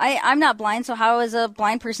 well, I'm not blind, so how is a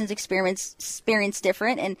blind person's experience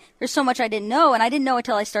different? And there's so much I didn't know, and I didn't know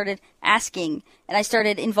until I started asking and I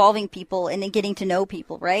started involving people and then getting to know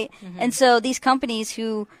people, right? And so these companies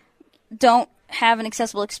who don't have an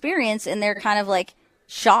accessible experience and they're kind of like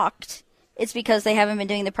shocked, it's because they haven't been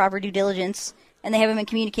doing the proper due diligence and they haven't been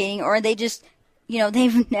communicating, or they just,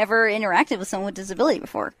 they've never interacted with someone with disability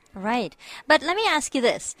before. Right. But let me ask you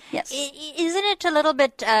this. Yes. Isn't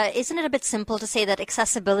it a bit simple to say that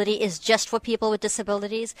accessibility is just for people with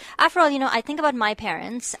disabilities? After all, I think about my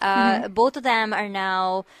parents. Both of them are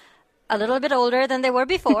now a little bit older than they were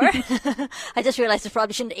before. I just realized I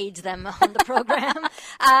probably shouldn't age them on the program.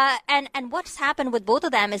 And what's happened with both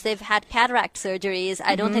of them is they've had cataract surgeries.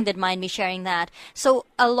 I don't think they'd mind me sharing that. So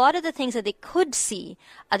a lot of the things that they could see,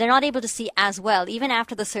 they're not able to see as well, even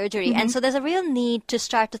after the surgery. And so there's a real need to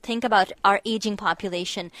start to think about our aging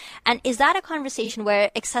population. And is that a conversation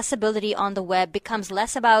where accessibility on the web becomes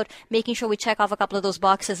less about making sure we check off a couple of those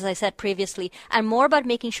boxes, as I said previously, and more about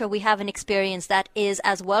making sure we have an experience that is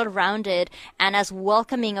as well-rounded and as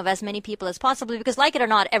welcoming of as many people as possible, because like it or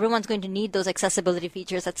not, everyone's going to need those accessibility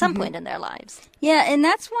features at some point in their lives. Yeah, and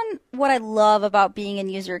that's what I love about being in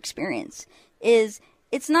user experience is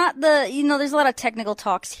it's not there's a lot of technical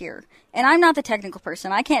talks here, and I'm not the technical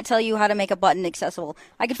person. I can't tell you how to make a button accessible.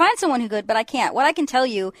 I can find someone who could, but I can't. What I can tell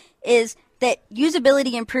you is that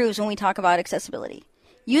usability improves when we talk about accessibility.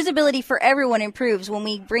 Usability for everyone improves when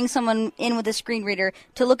we bring someone in with a screen reader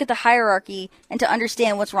to look at the hierarchy and to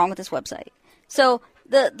understand what's wrong with this website. So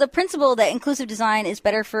the principle that inclusive design is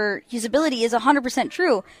better for usability is 100%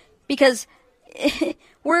 true, because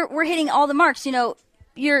we're hitting all the marks.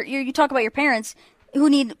 You talk about your parents who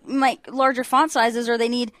need larger font sizes, or they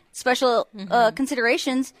need special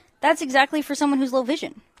considerations. That's exactly for someone who's low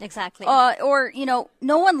vision. Exactly. Or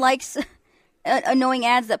no one likes annoying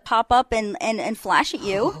ads that pop up and flash at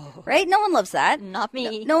you, right? No one loves that. Not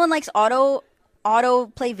me. No one likes auto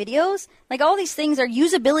play videos. Like, all these things are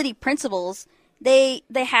usability principles. They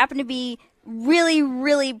happen to be really,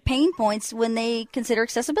 really pain points when they consider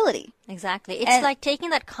accessibility. Exactly. It's like taking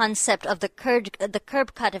that concept of the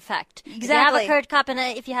curb cut effect. Exactly. If you have a curb cut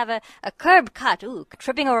if you have a curb cut,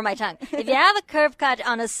 tripping over my tongue. If you have a curb cut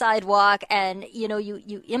on a sidewalk and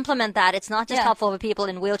you implement that, it's not just helpful for people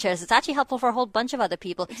in wheelchairs. It's actually helpful for a whole bunch of other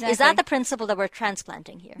people. Exactly. Is that the principle that we're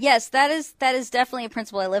transplanting here? Yes, that is definitely a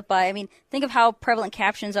principle I live by. I mean, think of how prevalent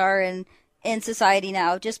captions are in society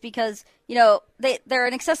now, just because, they're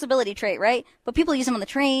an accessibility trait, right? But people use them on the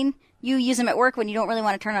train. You use them at work when you don't really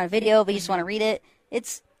want to turn on a video, but you just want to read it.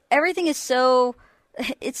 Everything is so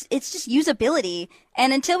it's just usability.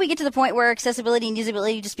 And until we get to the point where accessibility and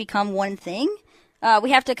usability just become one thing,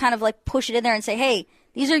 we have to kind of like push it in there and say, hey,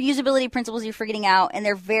 these are usability principles you're forgetting out, and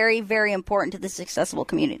they're very, very important to this accessible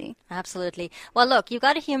community. Absolutely. Well, look, you've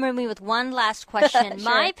got to humor me with one last question.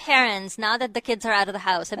 Sure. My parents, now that the kids are out of the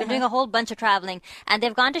house, have been doing a whole bunch of traveling, and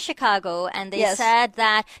they've gone to Chicago, and they said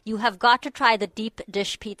that you have got to try the deep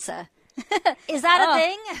dish pizza. Is that a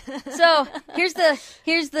thing? So here's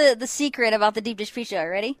the secret about the deep dish pizza.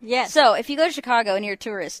 Ready? Yes. So if you go to Chicago and you're a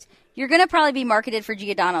tourist, you're gonna probably be marketed for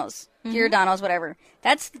Giordano's, whatever.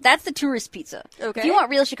 That's the tourist pizza. Okay. If you want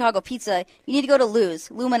real Chicago pizza, you need to go to Lou's,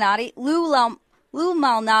 Lou Malnati's.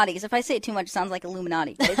 If I say it too much, it sounds like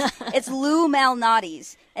Illuminati. But it's Lou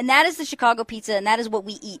Malnati's, and that is the Chicago pizza, and that is what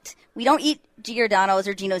we eat. We don't eat Giordano's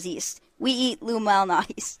or Gino's East. We eat Lou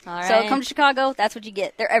Malnati's. All right. So come to Chicago, that's what you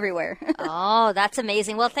get. They're everywhere. Oh, that's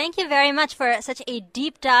amazing. Well, thank you very much for such a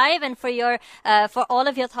deep dive and for your for all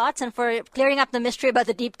of your thoughts and for clearing up the mystery about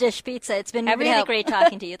the deep dish pizza. It's been really great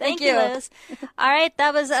talking to you. Thank you, Liz. All right,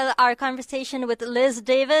 that was our conversation with Liz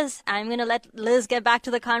Davis. I'm going to let Liz get back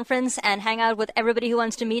to the conference and hang out with everybody who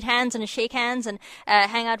wants to meet hands and shake hands and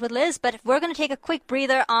hang out with Liz. But we're going to take a quick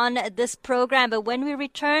breather on this program. But when we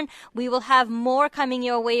return, we will have more coming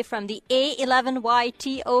your way from the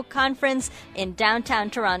A11YTO conference in downtown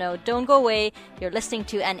Toronto. Don't go away. You're listening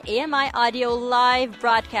to an AMI Audio live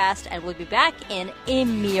broadcast, and we'll be back in a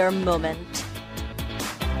mere moment.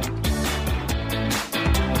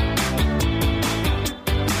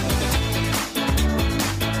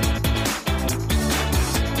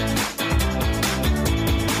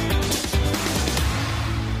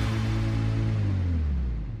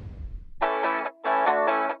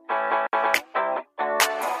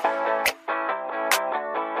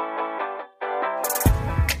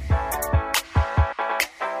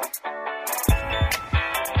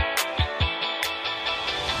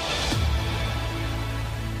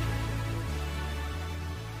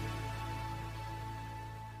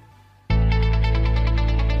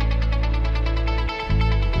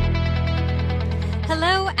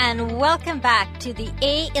 And welcome back to the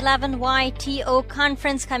A11YTO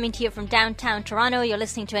conference coming to you from downtown Toronto. You're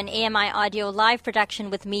listening to an AMI Audio live production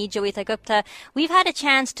with me, Joeita Gupta. We've had a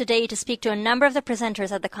chance today to speak to a number of the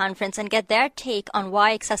presenters at the conference and get their take on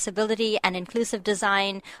why accessibility and inclusive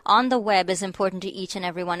design on the web is important to each and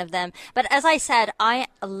every one of them. But as I said, I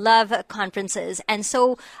love conferences, and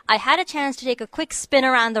so I had a chance to take a quick spin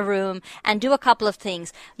around the room and do a couple of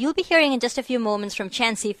things. You'll be hearing in just a few moments from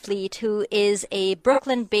Chancey Fleet, who is a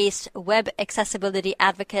Brooklyn-based web accessibility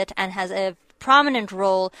advocate and has a prominent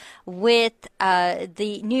role with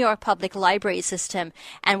the New York Public Library system,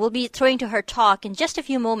 and we'll be throwing to her talk in just a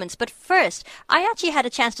few moments. But first, I actually had a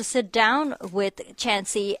chance to sit down with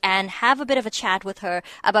Chancey and have a bit of a chat with her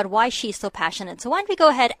about why she's so passionate. So why don't we go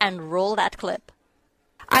ahead and roll that clip.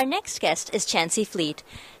 Our next guest is Chancey Fleet.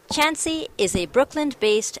 Chancey is a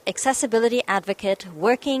Brooklyn-based accessibility advocate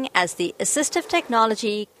working as the Assistive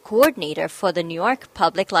Technology Coordinator for the New York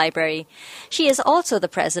Public Library. She is also the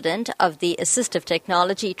president of the Assistive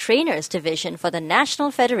Technology Trainers Division for the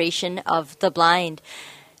National Federation of the Blind.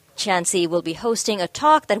 Chancey will be hosting a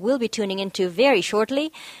talk that we'll be tuning into very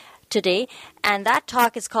shortly today, and that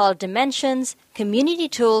talk is called Dimensions, Community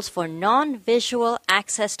Tools for Non-Visual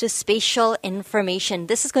Access to Spatial Information.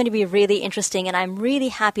 This is going to be really interesting, and I'm really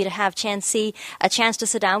happy to have Chancey a chance to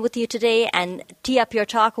sit down with you today and tee up your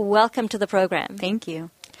talk. Welcome to the program. Thank you.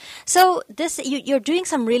 So you're doing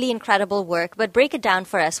some really incredible work, but break it down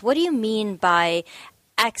for us. What do you mean by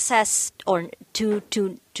access or to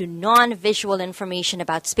non-visual information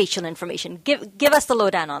about spatial information? Give us the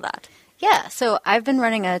lowdown on that. Yeah, so I've been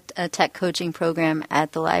running a tech coaching program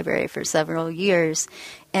at the library for several years,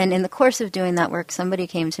 and in the course of doing that work, somebody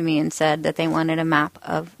came to me and said that they wanted a map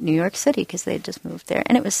of New York City because they had just moved there,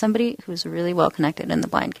 and it was somebody who's really well connected in the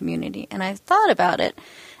blind community. And I thought about it,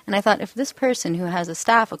 and I thought if this person who has a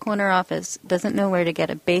staff, a corner office, doesn't know where to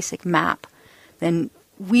get a basic map, then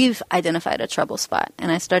we've identified a trouble spot.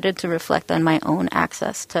 And I started to reflect on my own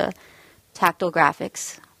access to tactile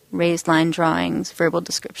graphics, raised line drawings, verbal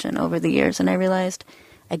description over the years, and I realized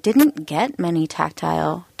I didn't get many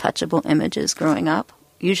tactile, touchable images growing up.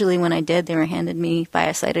 Usually when I did, they were handed me by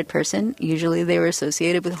a sighted person. Usually they were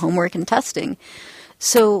associated with homework and testing.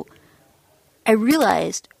 So I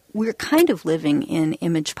realized we're kind of living in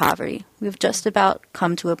image poverty. We've just about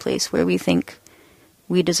come to a place where we think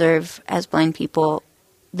we deserve, as blind people,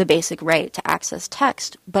 the basic right to access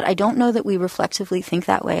text, but I don't know that we reflexively think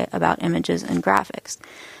that way about images and graphics.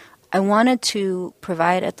 I wanted to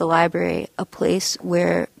provide at the library a place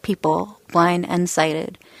where people, blind and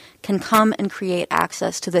sighted, can come and create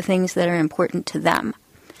access to the things that are important to them.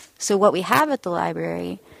 So what we have at the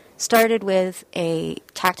library started with a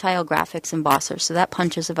tactile graphics embosser. So that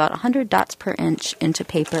punches about 100 dots per inch into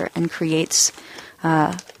paper and creates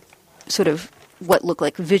sort of what look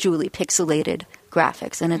like visually pixelated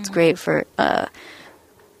graphics. And it's great for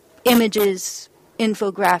images,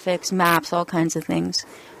 infographics, maps, all kinds of things.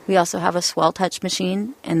 We also have a swell touch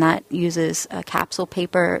machine, and that uses a capsule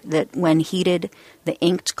paper that, when heated, the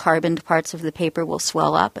inked carboned parts of the paper will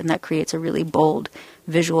swell up, and that creates a really bold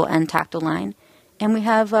visual and tactile line. And we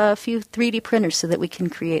have a few 3D printers so that we can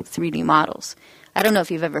create 3D models. I don't know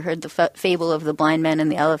if you've ever heard the fable of the blind man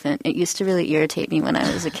and the elephant. It used to really irritate me when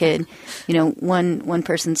I was a kid. You know, one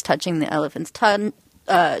person's touching the elephant's trunk,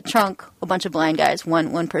 a bunch of blind guys.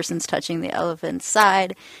 One person's touching the elephant's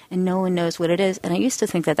side, and no one knows what it is. And I used to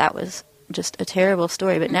think that was just a terrible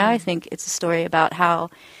story, but now I think it's a story about how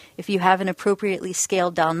if you have an appropriately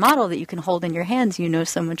scaled down model that you can hold in your hands, you know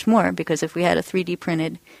so much more, because if we had a 3D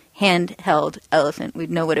printed handheld elephant,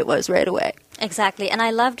 we'd know what it was right away. Exactly. And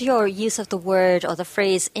I loved your use of the word or the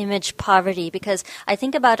phrase image poverty, because I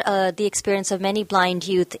think about the experience of many blind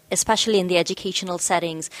youth, especially in the educational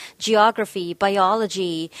settings, geography,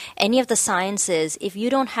 biology, any of the sciences. If you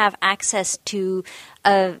don't have access to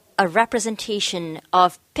a representation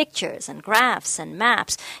of pictures and graphs and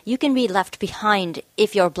maps, you can be left behind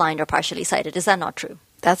if you're blind or partially sighted. Is that not true?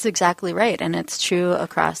 That's exactly right. And it's true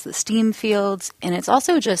across the STEAM fields. And it's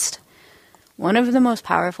also just one of the most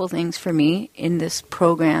powerful things for me in this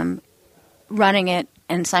program, running it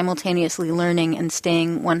and simultaneously learning and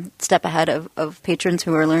staying one step ahead of patrons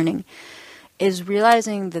who are learning, is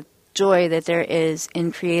realizing the joy that there is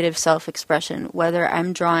in creative self-expression, whether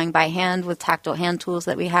I'm drawing by hand with tactile hand tools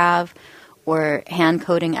that we have, or hand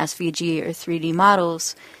coding SVG or 3D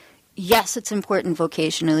models. Yes, it's important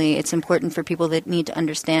vocationally. It's important for people that need to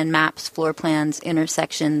understand maps, floor plans,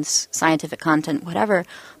 intersections, scientific content, whatever.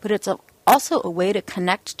 But it's also a way to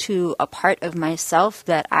connect to a part of myself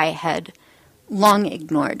that I had long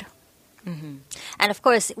ignored. Mm-hmm. And of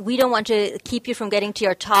course, we don't want to keep you from getting to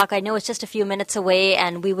your talk. I know it's just a few minutes away,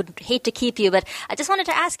 and we would hate to keep you, but I just wanted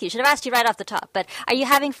to ask you, should have asked you right off the top, but are you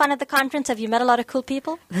having fun at the conference? Have you met a lot of cool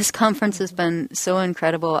people? This conference has been so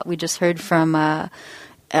incredible. We just heard from a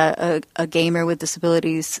gamer with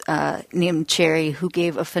disabilities named Cherry, who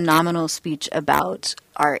gave a phenomenal speech about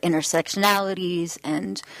our intersectionalities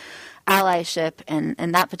and allyship,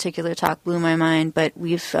 and that particular talk blew my mind. But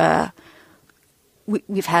we've had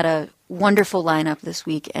a wonderful lineup this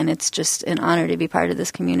week, and it's just an honor to be part of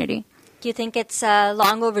this community. Do you think it's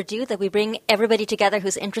long overdue that we bring everybody together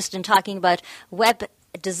who's interested in talking about web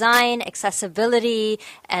design, accessibility,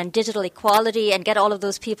 and digital equality, and get all of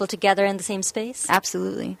those people together in the same space?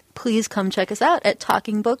 Absolutely. Please come check us out at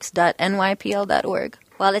talkingbooks.nypl.org.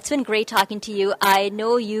 Well, it's been great talking to you. I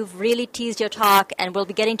know you've really teased your talk, and we'll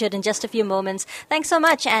be getting to it in just a few moments. Thanks so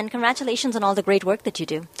much, and congratulations on all the great work that you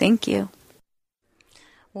do. Thank you.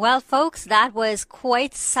 Well, folks, that was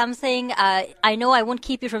quite something. I know I won't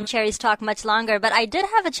keep you from Cherry's talk much longer, but I did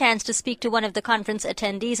have a chance to speak to one of the conference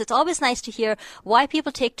attendees. It's always nice to hear why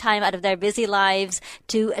people take time out of their busy lives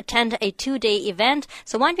to attend a 2-day event.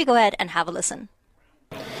 So why don't we go ahead and have a listen?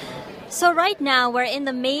 So right now we're in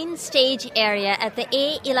the main stage area at the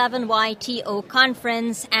A11YTO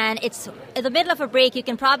conference, and it's in the middle of a break. You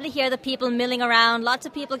can probably hear the people milling around, lots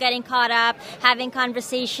of people getting caught up, having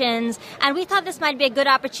conversations, and we thought this might be a good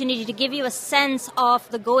opportunity to give you a sense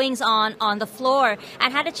of the goings-on the floor,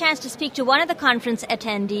 and had a chance to speak to one of the conference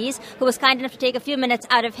attendees who was kind enough to take a few minutes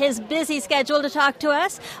out of his busy schedule to talk to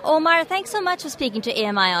us. Omar, thanks so much for speaking to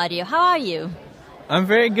AMI Audio. How are you? I'm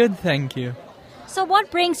very good, thank you. So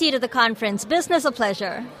what brings you to the conference, business or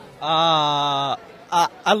pleasure? A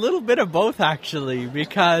little bit of both, actually,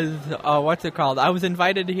 because, I was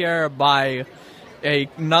invited here by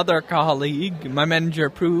another colleague. My manager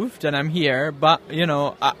approved, and I'm here. But,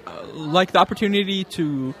 I like the opportunity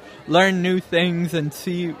to learn new things and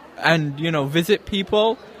see, and, visit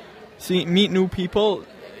people, meet new people.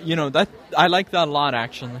 That I like that a lot,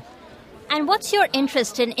 actually. And what's your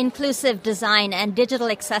interest in inclusive design and digital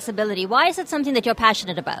accessibility? Why is it something that you're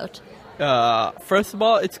passionate about? First of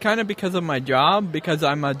all, it's kind of because of my job, because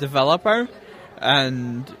I'm a developer,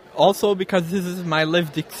 and also because this is my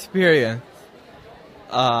lived experience.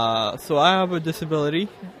 So I have a disability,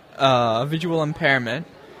 a visual impairment,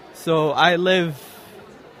 so I live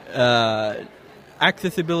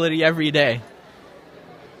accessibility every day.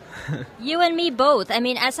 You and me both. I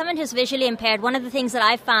mean, as someone who's visually impaired, one of the things that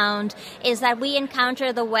I found is that we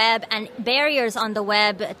encounter the web and barriers on the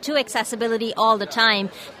web to accessibility all the time.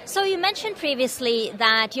 So you mentioned previously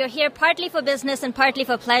that you're here partly for business and partly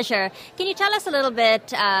for pleasure. Can you tell us a little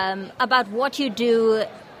bit about what you do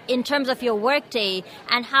in terms of your workday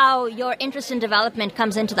and how your interest in development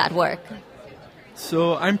comes into that work?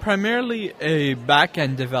 So I'm primarily a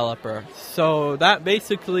back-end developer. So that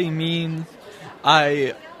basically means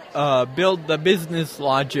I build the business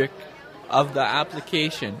logic of the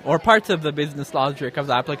application, or parts of the business logic of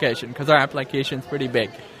the application, because our application's pretty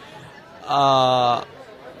big.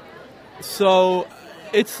 So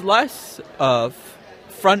it's less of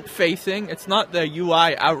front-facing. It's not the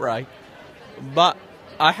UI outright, but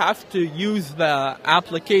I have to use the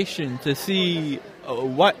application to see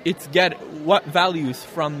what values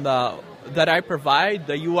from that I provide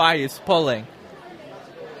the UI is pulling.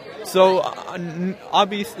 So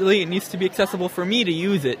obviously it needs to be accessible for me to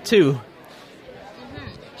use it too.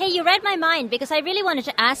 Hey, you read my mind, because I really wanted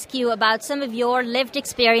to ask you about some of your lived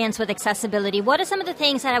experience with accessibility. What are some of the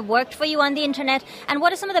things that have worked for you on the internet, and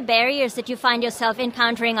what are some of the barriers that you find yourself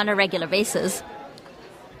encountering on a regular basis?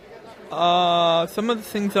 Some of the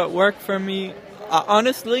things that work for me,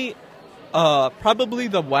 honestly, probably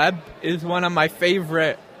the web is one of my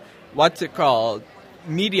favorite,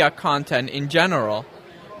 media content in general,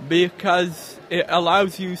 because it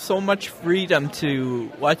allows you so much freedom to,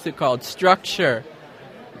 structure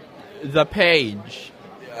the page,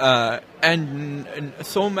 and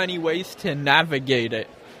so many ways to navigate it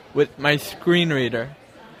with my screen reader.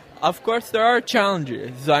 Of course, there are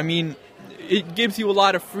challenges. I mean, it gives you a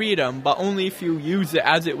lot of freedom, but only if you use it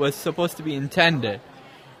as it was supposed to be intended.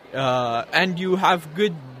 And you have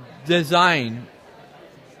good design.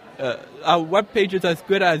 A web page is as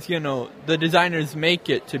good as, the designers make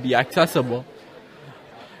it to be accessible.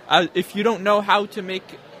 If you don't know how to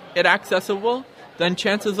make it accessible, then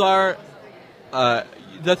chances are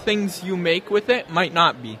the things you make with it might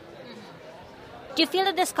not be. Do you feel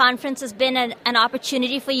that this conference has been an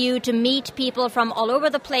opportunity for you to meet people from all over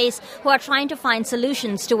the place who are trying to find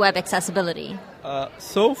solutions to web accessibility?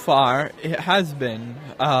 So far, it has been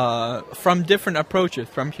from different approaches,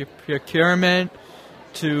 from procurement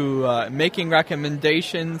to making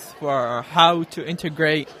recommendations for how to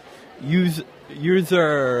integrate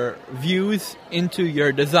user views into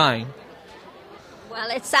your design. Well,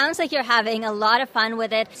 it sounds like you're having a lot of fun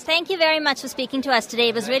with it. Thank you very much for speaking to us today.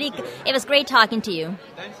 It was great talking to you.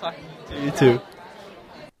 Thanks talking to you too.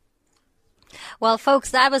 Well, folks,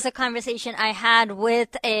 that was a conversation I had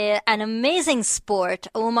with an amazing sport,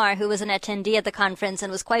 Omar, who was an attendee at the conference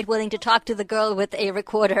and was quite willing to talk to the girl with a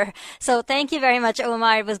recorder. So thank you very much,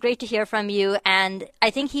 Omar. It was great to hear from you. And I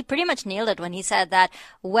think he pretty much nailed it when he said that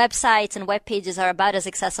websites and web pages are about as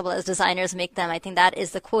accessible as designers make them. I think that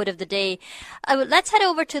is the quote of the day. Let's head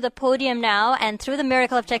over to the podium now. And through the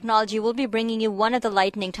miracle of technology, we'll be bringing you one of the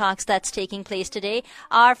lightning talks that's taking place today.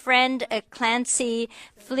 Our friend Chancey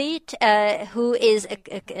Fleet, who is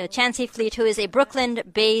Chancey Fleet, who is a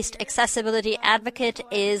Brooklyn-based accessibility advocate,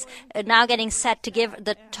 is now getting set to give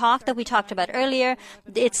the talk that we talked about earlier.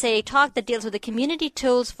 It's a talk that deals with the community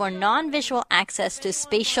tools for non-visual access to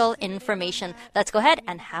spatial information. Let's go ahead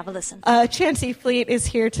and have a listen. Chancey Fleet is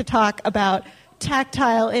here to talk about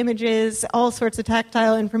tactile images, all sorts of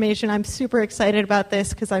tactile information. I'm super excited about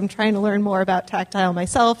this because I'm trying to learn more about tactile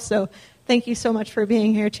myself. So thank you so much for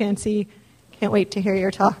being here, Chancey. Can't wait to hear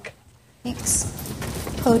your talk. Thanks.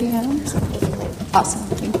 Podium. Awesome.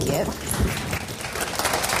 Thank you.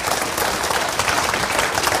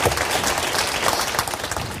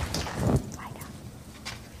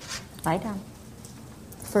 Lie down.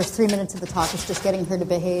 First 3 minutes of the talk is just getting her to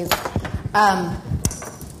behave.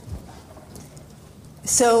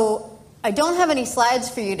 So I don't have any slides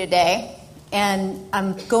for you today, and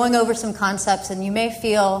I'm going over some concepts, and you may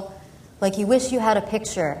feel like you wish you had a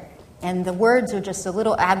picture, and the words are just a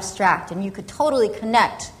little abstract, and you could totally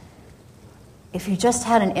connect if you just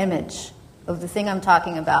had an image of the thing I'm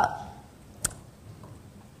talking about.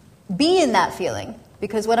 Be in that feeling,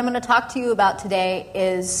 because what I'm going to talk to you about today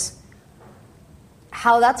is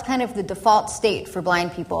how that's kind of the default state for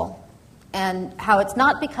blind people, and how it's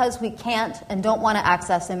not because we can't and don't want to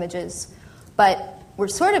access images, but we're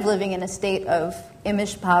sort of living in a state of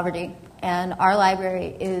image poverty, and our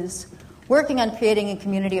library is working on creating a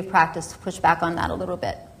community of practice to push back on that a little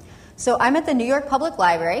bit. So I'm at the New York Public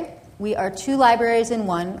Library. We are 2 libraries in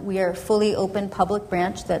one. We are a fully open public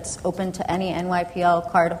branch that's open to any NYPL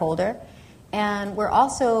card holder. And we're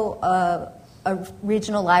also a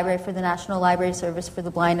regional library for the National Library Service for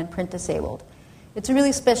the Blind and Print Disabled. It's a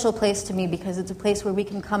really special place to me because it's a place where we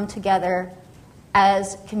can come together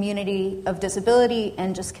as community of disability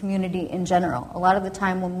and just community in general. A lot of the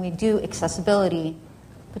time when we do accessibility,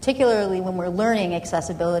 particularly when we're learning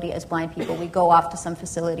accessibility as blind people, we go off to some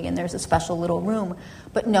facility and there's a special little room.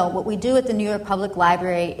 But no, what we do at the New York Public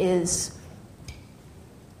Library is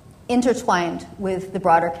intertwined with the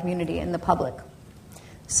broader community and the public.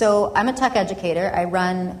 So I'm a tech educator. I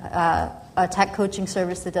run a tech coaching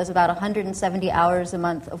service that does about 170 hours a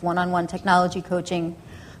month of one-on-one technology coaching,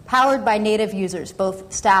 powered by native users,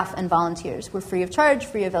 both staff and volunteers. We're free of charge,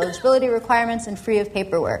 free of eligibility requirements, and free of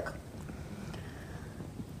paperwork.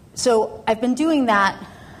 So I've been doing that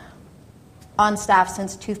on staff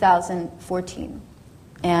since 2014.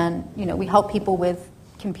 And, we help people with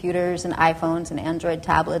computers and iPhones and Android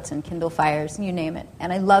tablets and Kindle Fires, and you name it.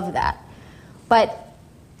 And I love that. But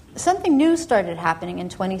something new started happening in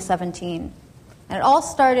 2017. And it all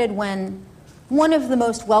started when one of the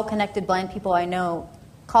most well-connected blind people I know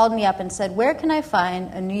called me up and said, where can I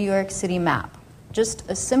find a New York City map? Just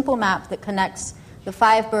a simple map that connects the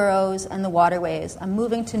 5 boroughs and the waterways. I'm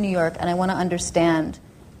moving to New York and I want to understand,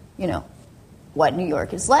 what New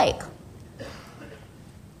York is like.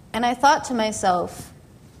 And I thought to myself,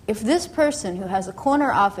 if this person who has a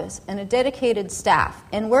corner office and a dedicated staff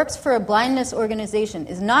and works for a blindness organization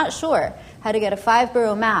is not sure how to get a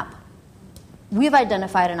 5-borough map, we've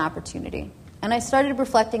identified an opportunity. And I started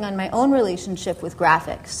reflecting on my own relationship with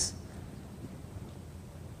graphics.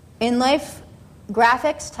 In life,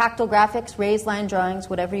 graphics, tactile graphics, raised line drawings,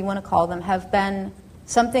 whatever you want to call them, have been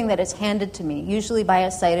something that is handed to me, usually by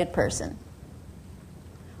a sighted person.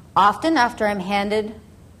 Often after I'm handed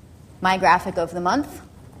my graphic of the month,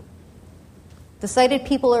 the sighted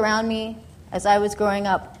people around me, as I was growing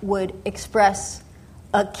up, would express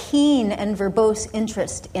a keen and verbose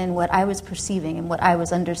interest in what I was perceiving and what I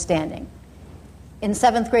was understanding. In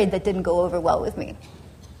 7th grade, that didn't go over well with me.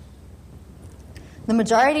 The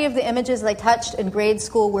majority of the images I touched in grade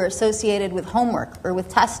school were associated with homework or with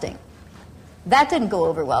testing. That didn't go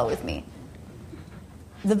over well with me.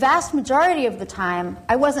 The vast majority of the time,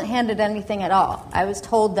 I wasn't handed anything at all. I was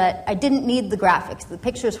told that I didn't need the graphics. The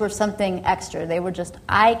pictures were something extra. They were just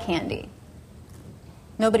eye candy.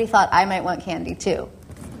 Nobody thought I might want candy, too.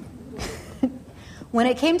 When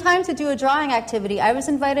it came time to do a drawing activity, I was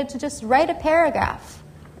invited to just write a paragraph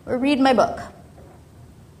or read my book.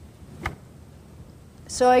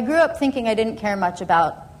 So I grew up thinking I didn't care much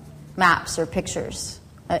about maps or pictures.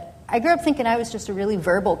 I grew up thinking I was just a really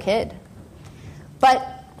verbal kid. But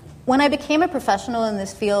when I became a professional in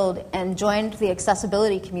this field and joined the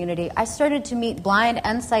accessibility community, I started to meet blind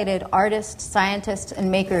and sighted artists, scientists,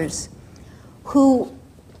 and makers who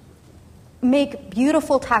make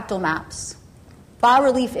beautiful tactile maps,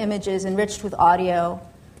 bas-relief images enriched with audio,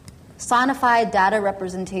 sonified data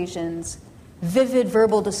representations, vivid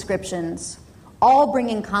verbal descriptions, all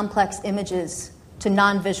bringing complex images to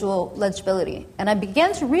non-visual legibility. And I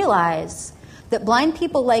began to realize that blind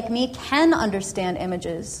people like me can understand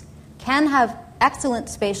images, can have excellent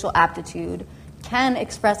spatial aptitude, can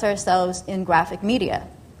express ourselves in graphic media.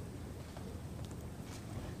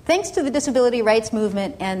 Thanks to the disability rights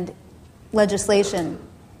movement and legislation,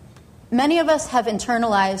 many of us have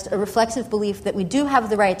internalized a reflexive belief that we do have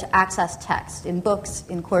the right to access text in books,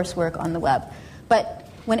 in coursework, on the web. But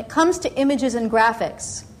when it comes to images and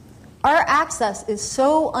graphics, our access is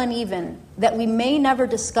so uneven that we may never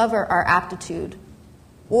discover our aptitude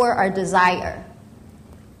or our desire.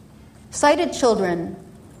 Sighted children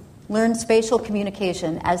learn spatial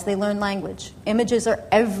communication as they learn language. Images are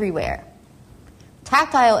everywhere.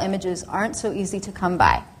 Tactile images aren't so easy to come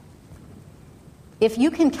by. If you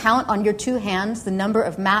can count on your 2 hands the number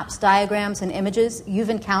of maps, diagrams, and images you've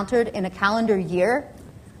encountered in a calendar year,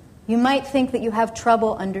 you might think that you have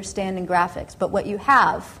trouble understanding graphics, but what you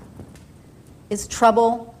have is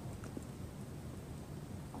trouble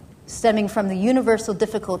stemming from the universal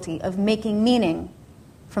difficulty of making meaning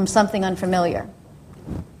from something unfamiliar.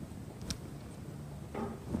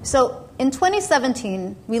 So in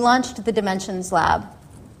 2017, we launched the Dimensions Lab.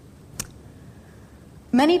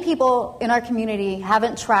 Many people in our community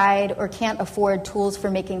haven't tried or can't afford tools for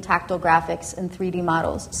making tactile graphics and 3D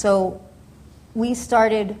models. So we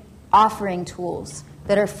started offering tools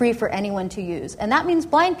that are free for anyone to use. And that means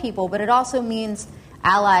blind people, but it also means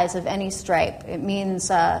allies of any stripe. It means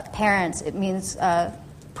parents. It means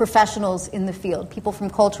professionals in the field, people from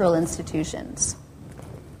cultural institutions.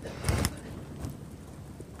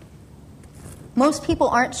 Most people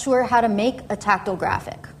aren't sure how to make a tactile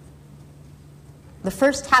graphic. The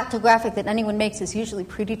first tactile graphic that anyone makes is usually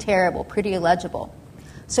pretty terrible, pretty illegible.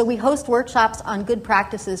 So we host workshops on good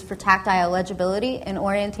practices for tactile legibility and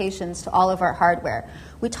orientations to all of our hardware.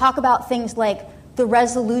 We talk about things like the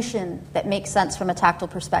resolution that makes sense from a tactile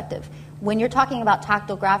perspective. When you're talking about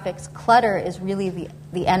tactile graphics, clutter is really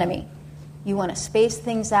the enemy. You want to space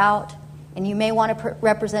things out, and you may want to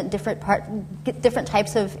represent different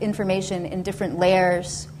types of information in different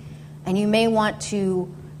layers, and you may want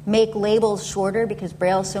to make labels shorter because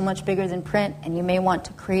Braille is so much bigger than print, and you may want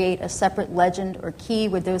to create a separate legend or key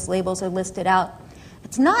where those labels are listed out.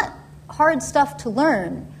 It's not hard stuff to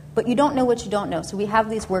learn, but you don't know what you don't know. So we have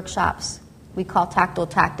these workshops we call Tactile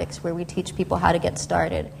Tactics, where we teach people how to get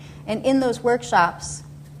started. And in those workshops,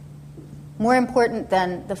 more important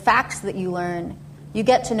than the facts that you learn, you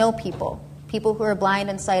get to know people who are blind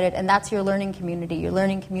and sighted, and that's your learning community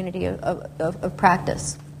of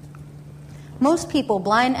practice. Most people,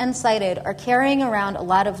 blind and sighted, are carrying around a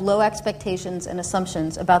lot of low expectations and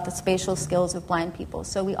assumptions about the spatial skills of blind people.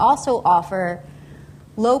 So we also offer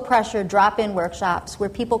low-pressure drop-in workshops where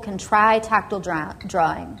people can try tactile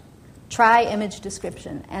drawing, try image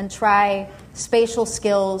description, and try spatial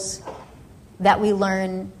skills that we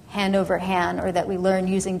learn hand over hand or that we learn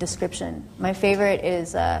using description. My favorite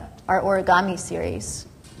is our origami series.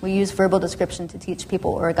 We use verbal description to teach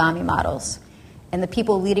people origami models. And the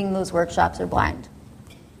people leading those workshops are blind.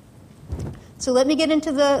 So let me get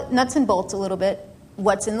into the nuts and bolts a little bit.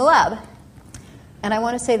 What's in the lab? And I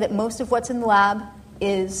want to say that most of what's in the lab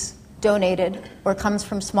is donated or comes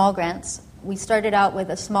from small grants. We started out with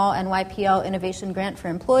a small NYPL innovation grant for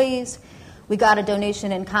employees. We got a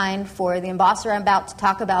donation in kind for the embosser I'm about to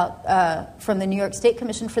talk about from the New York State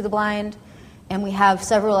Commission for the Blind. And we have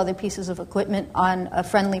several other pieces of equipment on a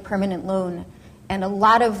friendly permanent loan. And a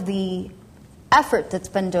lot of the effort that's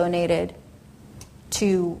been donated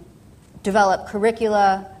to develop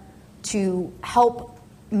curricula, to help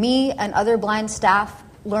me and other blind staff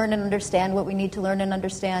learn and understand what we need to learn and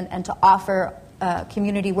understand, and to offer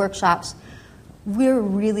community workshops. We're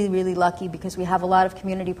really, really lucky because we have a lot of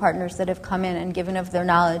community partners that have come in and given of their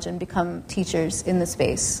knowledge and become teachers in the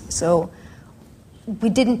space. So we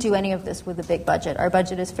didn't do any of this with a big budget. Our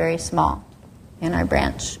budget is very small in our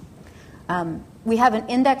branch. We have an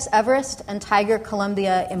Index Everest and Tiger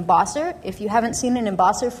Columbia embosser. If you haven't seen an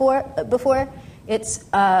embosser before, it's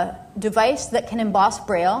a device that can emboss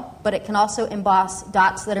Braille, but it can also emboss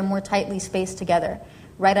dots that are more tightly spaced together,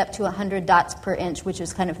 right up to 100 dots per inch, which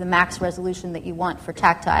is kind of the max resolution that you want for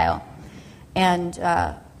tactile. And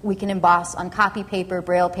we can emboss on copy paper,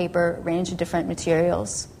 Braille paper, a range of different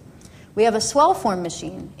materials. We have a swell form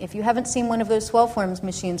machine. If you haven't seen one of those swell forms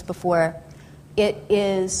machines before, it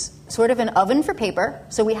is sort of an oven for paper.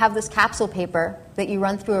 So we have this capsule paper that you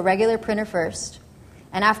run through a regular printer first.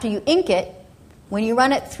 And after you ink it, when you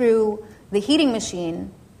run it through the heating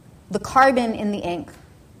machine, the carbon in the ink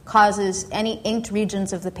causes any inked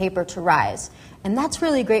regions of the paper to rise. And that's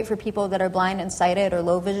really great for people that are blind and sighted or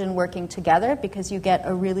low vision working together, because you get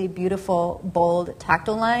a really beautiful, bold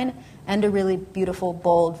tactile line and a really beautiful,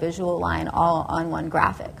 bold visual line all on one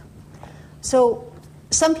graphic. So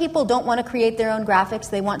some people don't want to create their own graphics.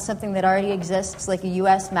 They want something that already exists, like a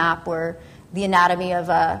US map or the anatomy of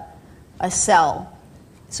a cell.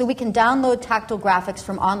 So we can download tactile graphics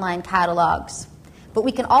from online catalogs. But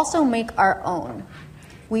we can also make our own.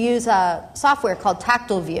 We use a software called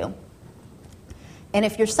Tactile View. And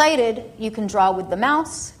if you're sighted, you can draw with the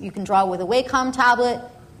mouse, you can draw with a Wacom tablet,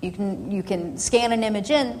 you can scan an image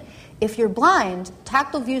in. If you're blind,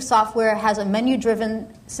 Tactile View software has a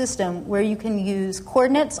menu-driven system where you can use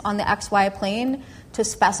coordinates on the XY plane to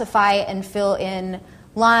specify and fill in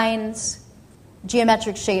lines,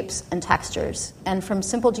 geometric shapes, and textures. And from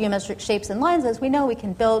simple geometric shapes and lines, as we know, we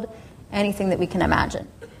can build anything that we can imagine.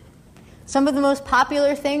 Some of the most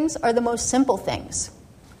popular things are the most simple things.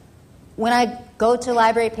 When I go to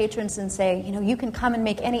library patrons and say, you can come and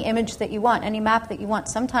make any image that you want, any map that you want,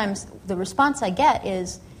 sometimes the response I get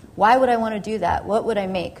is, why would I want to do that? What would I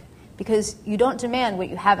make? Because you don't demand what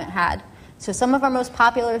you haven't had. So some of our most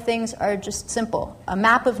popular things are just simple. A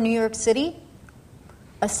map of New York City,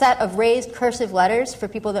 a set of raised cursive letters for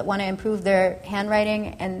people that want to improve their handwriting,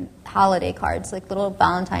 and holiday cards, like little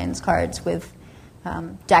Valentine's cards with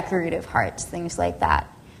decorative hearts, things like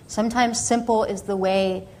that. Sometimes simple is the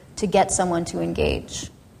way to get someone to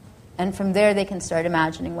engage. And from there, they can start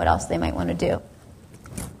imagining what else they might want to do.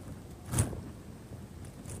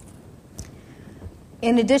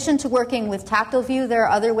 In addition to working with Tactile View, there are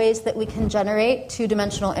other ways that we can generate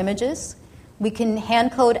two-dimensional images. We can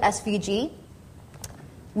hand code SVG.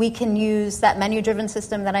 We can use that menu-driven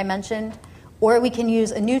system that I mentioned. Or we can use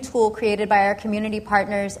a new tool created by our community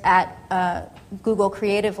partners at Google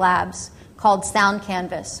Creative Labs called Sound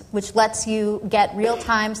Canvas, which lets you get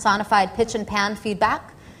real-time sonified pitch and pan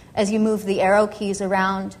feedback as you move the arrow keys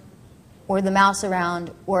around or the mouse around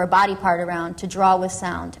or a body part around to draw with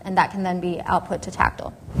sound, and that can then be output to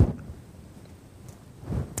Tactile.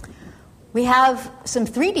 We have some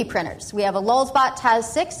 3D printers. We have a Lulzbot Taz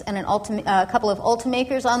 6 and a couple of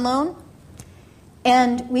Ultimakers on loan.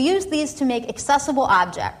 And we use these to make accessible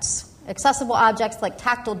objects like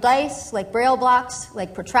tactile dice, like braille blocks,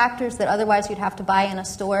 like protractors that otherwise you'd have to buy in a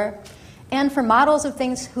store, and for models of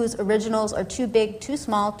things whose originals are too big, too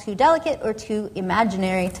small, too delicate, or too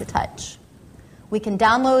imaginary to touch. We can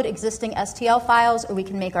download existing STL files, or we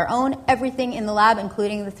can make our own. Everything in the lab,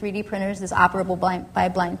 including the 3D printers, is operable by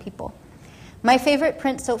blind people. My favorite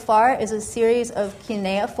print so far is a series of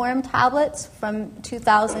cuneiform tablets from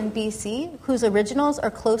 2000 BC, whose originals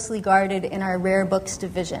are closely guarded in our rare books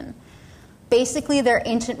division. Basically, they're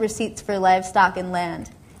ancient receipts for livestock and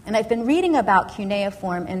land. And I've been reading about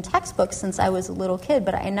cuneiform in textbooks since I was a little kid,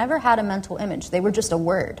 but I never had a mental image. They were just a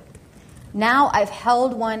word. Now I've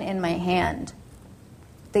held one in my hand.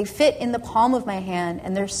 They fit in the palm of my hand,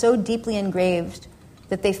 and they're so deeply engraved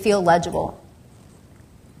that they feel legible.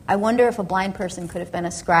 I wonder if a blind person could have been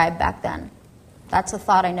a scribe back then. That's a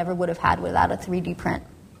thought I never would have had without a 3D print.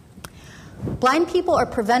 Blind people are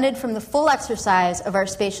prevented from the full exercise of our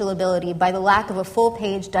spatial ability by the lack of a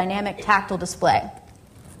full-page dynamic tactile display.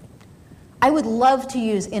 I would love to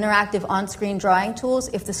use interactive on-screen drawing tools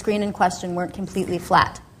if the screen in question weren't completely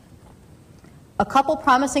flat. A couple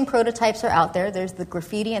promising prototypes are out there. There's the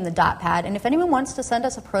Graffiti and the DotPad, and if anyone wants to send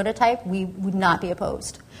us a prototype, we would not be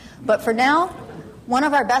opposed. But for now, one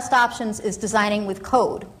of our best options is designing with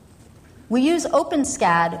code. We use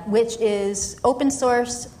OpenSCAD, which is open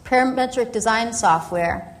source parametric design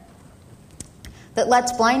software that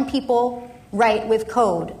lets blind people write with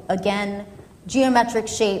code. Again, geometric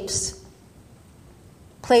shapes,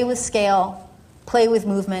 play with scale, play with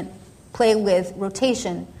movement, play with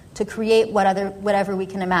rotation to create whatever we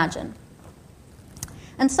can imagine.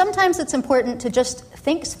 And sometimes it's important to just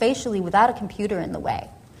think spatially without a computer in the way.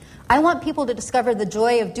 I want people to discover the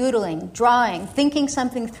joy of doodling, drawing, thinking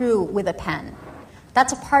something through with a pen.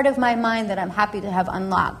 That's a part of my mind that I'm happy to have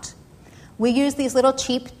unlocked. We use these little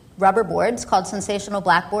cheap rubber boards called sensational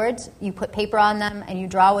blackboards. You put paper on them and you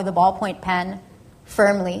draw with a ballpoint pen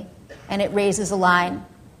firmly, and it raises a line.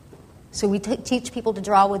 So we teach people to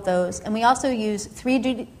draw with those. And we also use 3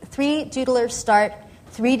 Doodler Start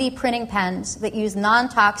 3D printing pens that use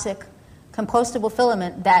non-toxic compostable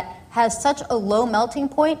filament that has such a low melting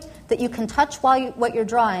point that you can touch what you're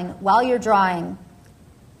drawing while you're drawing,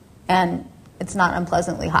 and it's not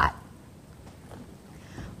unpleasantly hot.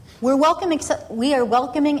 We are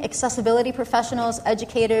welcoming accessibility professionals,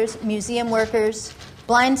 educators, museum workers,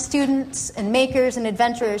 blind students, and makers and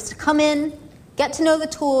adventurers to come in, get to know the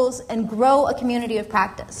tools, and grow a community of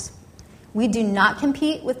practice. We do not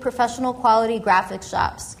compete with professional quality graphics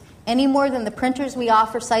shops, any more than the printers we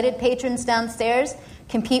offer sighted patrons downstairs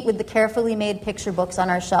compete with the carefully made picture books on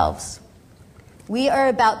our shelves. We are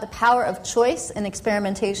about the power of choice and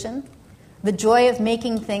experimentation, the joy of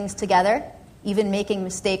making things together, even making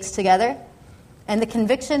mistakes together, and the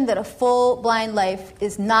conviction that a full blind life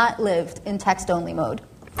is not lived in text-only mode.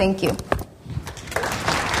 Thank you.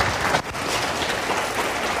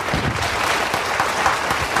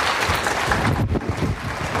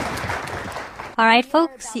 All right,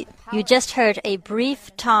 folks, you just heard a brief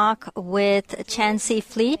talk with Chancey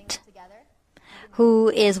Fleet, who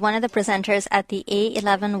is one of the presenters at the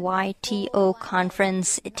A11YTO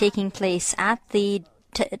conference taking place at the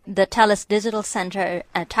TELUS Digital Center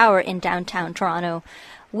Tower in downtown Toronto.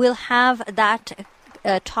 We'll have that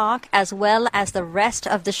talk as well as the rest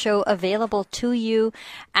of the show available to you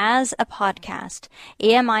as a podcast.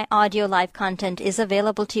 AMI audio live content is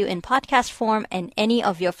available to you in podcast form and any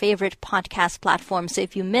of your favorite podcast platforms. So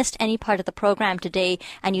if you missed any part of the program today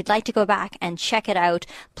and you'd like to go back and check it out,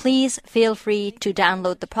 please feel free to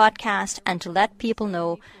download the podcast and to let people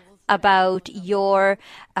know about your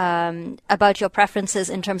preferences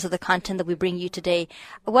in terms of the content that we bring you today.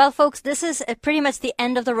 Well, folks, this is pretty much the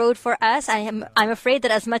end of the road for us. I'm afraid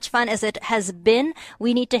that as much fun as it has been,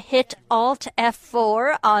 we need to hit Alt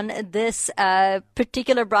F4 on this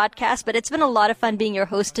particular broadcast. But it's been a lot of fun being your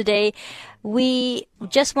host today. We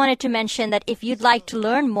just wanted to mention that if you'd like to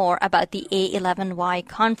learn more about the A11Y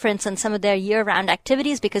conference and some of their year-round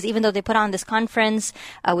activities, because even though they put on this conference,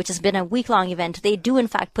 which has been a week-long event, they do in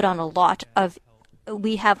fact put on a lot of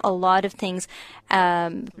we have a lot of things.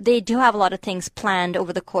 They do have a lot of things planned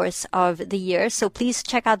over the course of the year. So please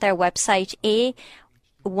check out their website,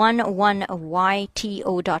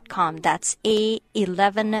 A11yto.com. That's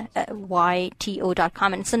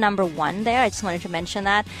A11yto.com. And it's the number 1 there. I just wanted to mention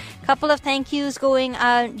that. A couple of thank yous going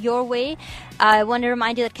your way. I want to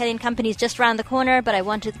remind you that Kelly & Company is just around the corner, but I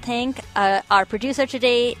want to thank our producer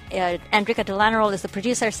today. Enrica Delanarol is the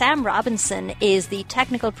producer. Sam Robinson is the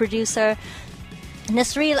technical producer.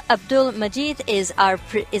 Nasreel Abdul Majid is our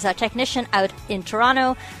technician out in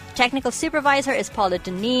Toronto. Technical supervisor is Paula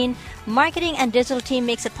Deneen. Marketing and digital team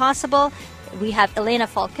makes it possible. We have Elena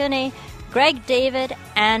Falcone, Greg David,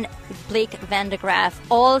 and Blake Vandegraff.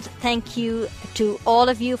 All thank you to all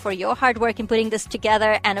of you for your hard work in putting this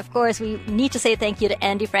together. And of course, we need to say thank you to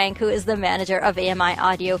Andy Frank, who is the manager of AMI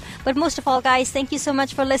Audio. But most of all, guys, thank you so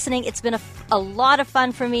much for listening. It's been a lot of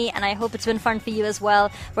fun for me, and I hope it's been fun for you as well.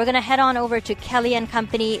 We're going to head on over to Kelly &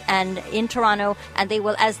 Company and in Toronto, and they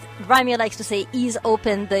will, as Ramya likes to say, ease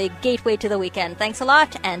open the gateway to the weekend. Thanks a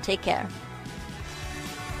lot, and take care.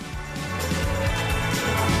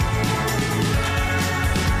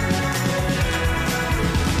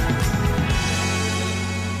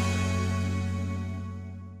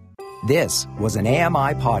 This was an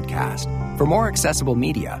AMI podcast. For more accessible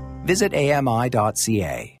media, visit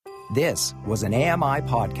ami.ca. This was an AMI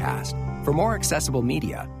podcast. For more accessible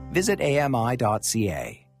media, visit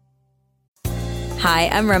ami.ca. Hi,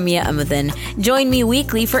 I'm Ramya Amudan. Join me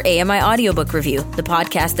weekly for AMI Audiobook Review, the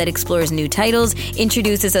podcast that explores new titles,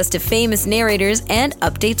 introduces us to famous narrators, and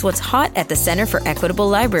updates what's hot at the Center for Equitable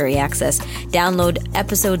Library Access. Download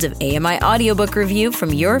episodes of AMI Audiobook Review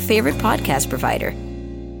from your favorite podcast provider.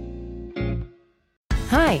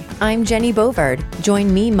 Hi, I'm Jenny Bovard.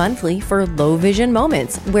 Join me monthly for Low Vision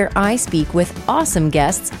Moments, where I speak with awesome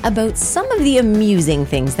guests about some of the amusing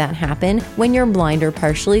things that happen when you're blind or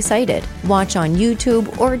partially sighted. Watch on YouTube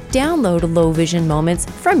or download Low Vision Moments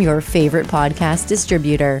from your favorite podcast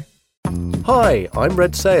distributor. Hi, I'm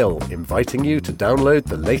Red Sail, inviting you to download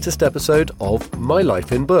the latest episode of My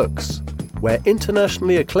Life in Books, where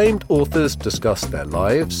internationally acclaimed authors discuss their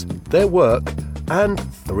lives, their work, and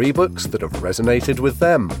 3 books that have resonated with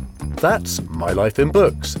them. That's My Life in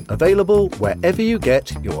Books, available wherever you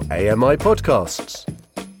get your AMI podcasts.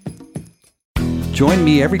 Join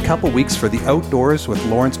me every couple weeks for the Outdoors with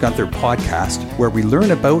Lawrence Gunther podcast, where we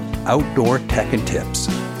learn about outdoor tech and tips.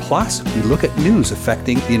 Plus, we look at news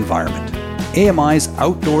affecting the environment. AMI's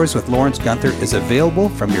Outdoors with Lawrence Gunther is available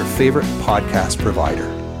from your favorite podcast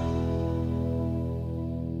provider.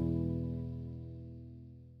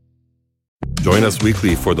 Join us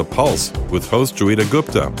weekly for The Pulse with host Joeita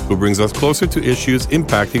Gupta, who brings us closer to issues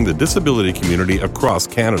impacting the disability community across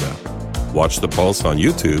Canada. Watch The Pulse on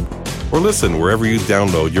YouTube or listen wherever you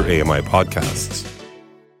download your AMI podcasts.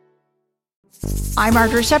 I'm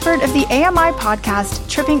Margaret Shepard of the AMI podcast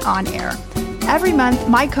Tripping on Air. Every month,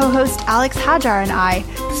 my co-host Alex Hajar and I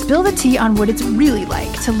spill the tea on what it's really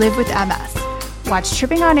like to live with MS. Watch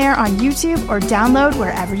Tripping on Air on YouTube or download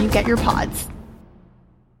wherever you get your pods.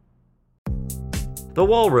 The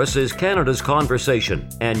Walrus is Canada's conversation,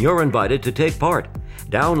 and you're invited to take part.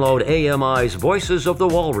 Download AMI's Voices of the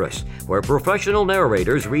Walrus, where professional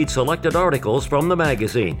narrators read selected articles from the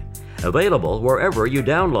magazine. Available wherever you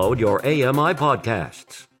download your AMI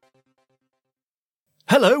podcasts.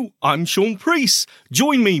 Hello, I'm Sean Priest.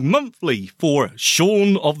 Join me monthly for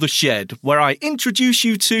Sean of the Shed, where I introduce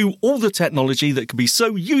you to all the technology that can be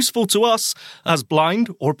so useful to us as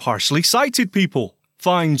blind or partially sighted people.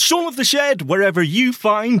 Find Sean of the Shed wherever you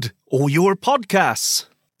find all your podcasts.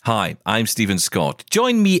 Hi, I'm Stephen Scott.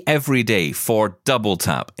 Join me every day for Double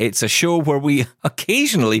Tap. It's a show where we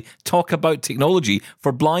occasionally talk about technology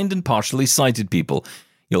for blind and partially sighted people.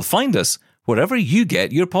 You'll find us wherever you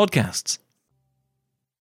get your podcasts.